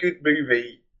 It's a good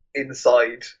movie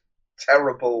inside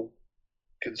terrible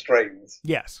constraints.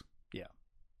 Yes.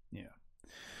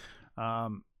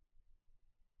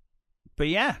 But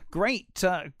yeah, great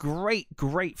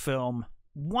film.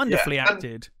 Wonderfully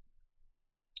acted.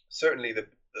 Certainly the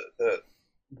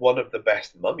one of the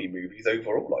best Mummy movies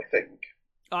overall, I think.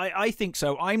 I think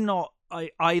so. I'm not.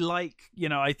 I like.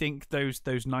 I think those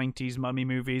 90s Mummy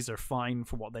movies are fine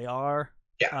for what they are.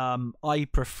 Yeah. I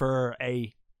prefer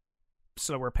a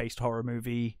slower paced horror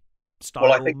movie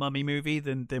style Mummy movie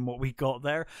than what we got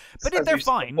there. But they're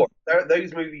fine.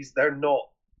 Those movies, they're not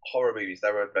horror movies,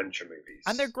 they're adventure movies.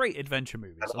 And they're great adventure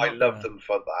movies. And I love them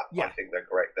for that. Yeah. I think they're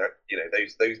great. They're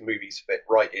those movies fit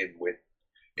right in with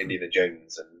Indiana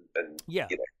Jones and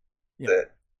the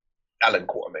Alan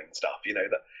Quatermain stuff,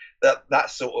 that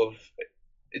sort of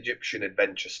Egyptian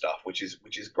adventure stuff, which is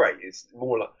great. It's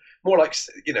more like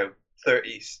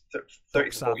 30s and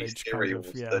 40s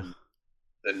serials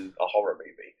than a horror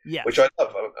movie. Yeah. Which I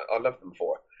love. I love them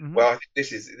for. Mm-hmm. Well, I think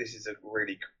this is a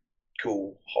really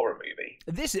cool horror movie.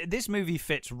 This movie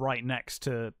fits right next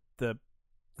to the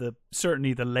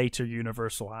certainly the later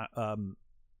Universal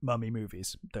Mummy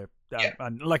movies.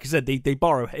 And like I said, it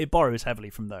borrows heavily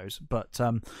from those. But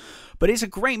it's a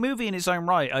great movie in its own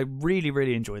right. I really,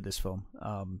 really enjoyed this film.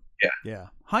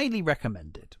 Highly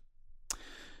recommended.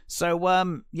 So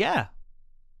we're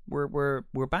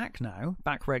back now,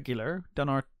 back regular. Done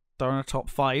our top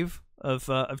 5 of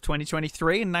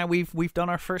 2023, and now we've done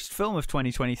our first film of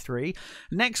 2023.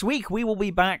 Next week we will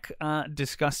be back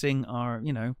discussing our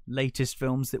latest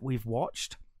films that we've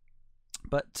watched.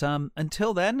 But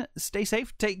until then, stay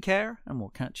safe, take care, and we'll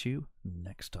catch you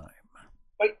next time.